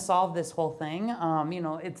not going to solve this whole thing.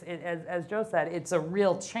 As Joe said, it's a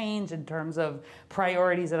real change in terms of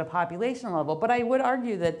priorities at a population level. But I would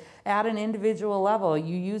argue that at an individual level,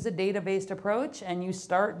 you use a data-based approach and you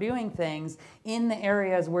start doing things in the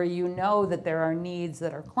areas where you know that there are needs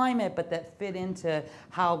that are climate, but that fit into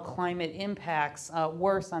how climate impacts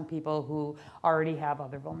worse on people who already have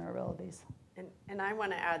other vulnerabilities. And I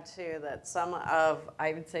want to add too that some of,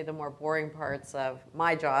 I would say, the more boring parts of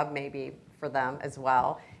my job, maybe for them as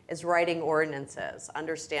well, is writing ordinances,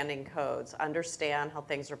 understanding codes, understand how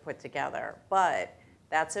things are put together. But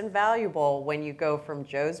that's invaluable when you go from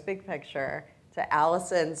Joe's big picture to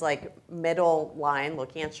Allison's middle line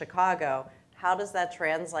looking at Chicago. How does that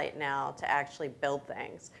translate now to actually build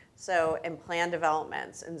things? So in plan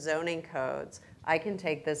developments and zoning codes, I can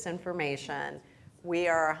take this information. We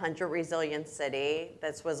are a 100 resilient city.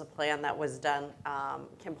 This was a plan that was done,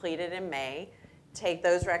 completed in May. Take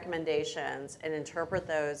those recommendations and interpret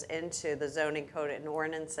those into the zoning code and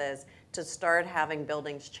ordinances to start having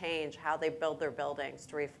buildings change how they build their buildings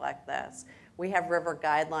to reflect this. We have river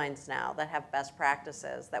guidelines now that have best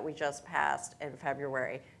practices that we just passed in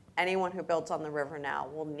February. Anyone who builds on the river now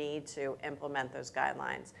will need to implement those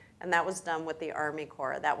guidelines. And that was done with the Army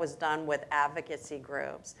Corps. That was done with advocacy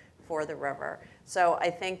groups for the river. So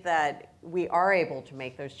I think that we are able to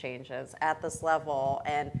make those changes at this level.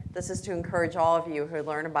 And this is to encourage all of you who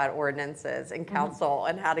learn about ordinances in council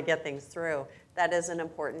and how to get things through. That is an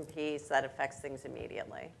important piece that affects things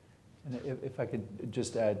immediately. And if I could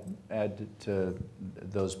just add to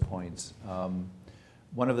those points,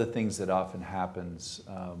 one of the things that often happens,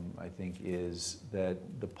 I think, is that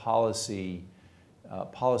the policy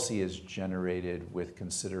is generated with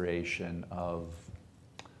consideration of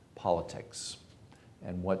politics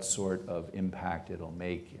and what sort of impact it'll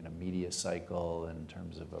make in a media cycle in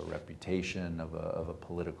terms of a reputation of a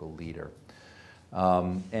political leader.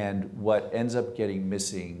 And what ends up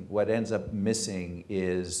missing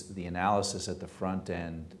is the analysis at the front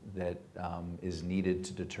end that is needed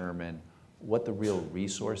to determine what the real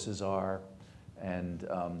resources are and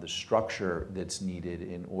the structure that's needed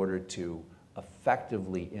in order to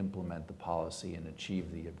effectively implement the policy and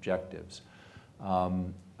achieve the objectives.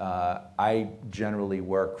 I generally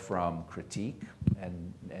work from critique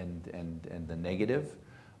and the negative,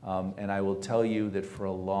 and I will tell you that for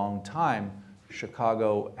a long time,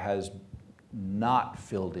 Chicago has not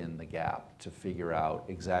filled in the gap to figure out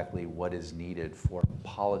exactly what is needed for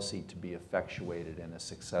policy to be effectuated in a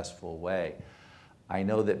successful way. I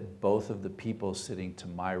know that both of the people sitting to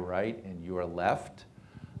my right and your left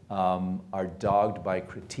are dogged by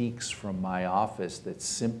critiques from my office that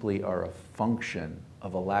simply are a function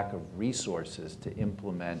of a lack of resources to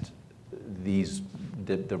implement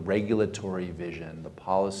the regulatory vision, the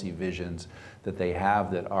policy visions that they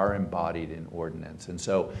have that are embodied in ordinance. And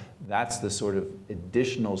so that's the sort of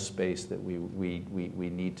additional space that we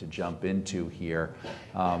need to jump into here,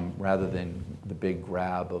 rather than the big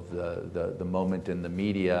grab of the moment in the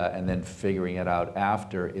media and then figuring it out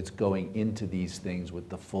after. It's going into these things with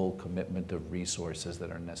the full commitment of resources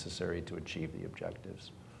that are necessary to achieve the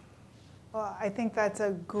objectives. Well, I think that's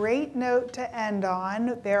a great note to end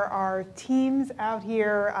on. There are teams out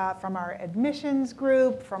here from our admissions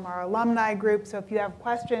group, from our alumni group. So if you have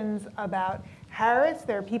questions about Harris,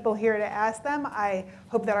 there are people here to ask them. I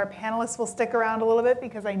hope that our panelists will stick around a little bit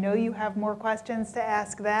because I know you have more questions to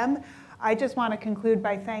ask them. I just want to conclude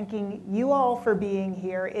by thanking you all for being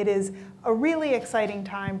here. It is a really exciting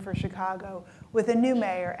time for Chicago. with a new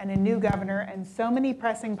mayor and a new governor and so many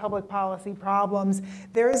pressing public policy problems,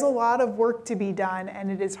 there is a lot of work to be done, and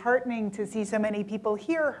it is heartening to see so many people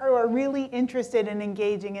here who are really interested in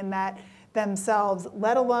engaging in that themselves,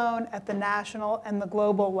 let alone at the national and the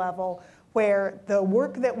global level, where the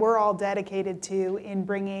work that we're all dedicated to in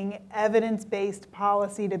bringing evidence-based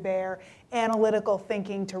policy to bear, analytical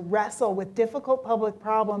thinking to wrestle with difficult public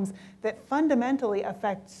problems that fundamentally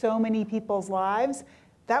affect so many people's lives,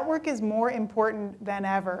 that work is more important than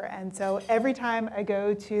ever. And so every time I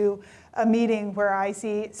go to a meeting where I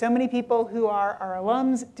see so many people who are our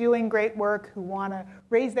alums doing great work, who want to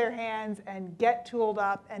raise their hands and get tooled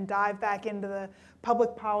up and dive back into the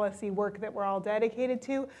public policy work that we're all dedicated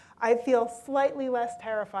to, I feel slightly less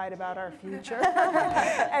terrified about our future.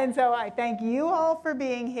 And so I thank you all for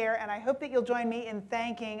being here, and I hope that you'll join me in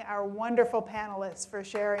thanking our wonderful panelists for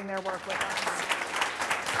sharing their work with us.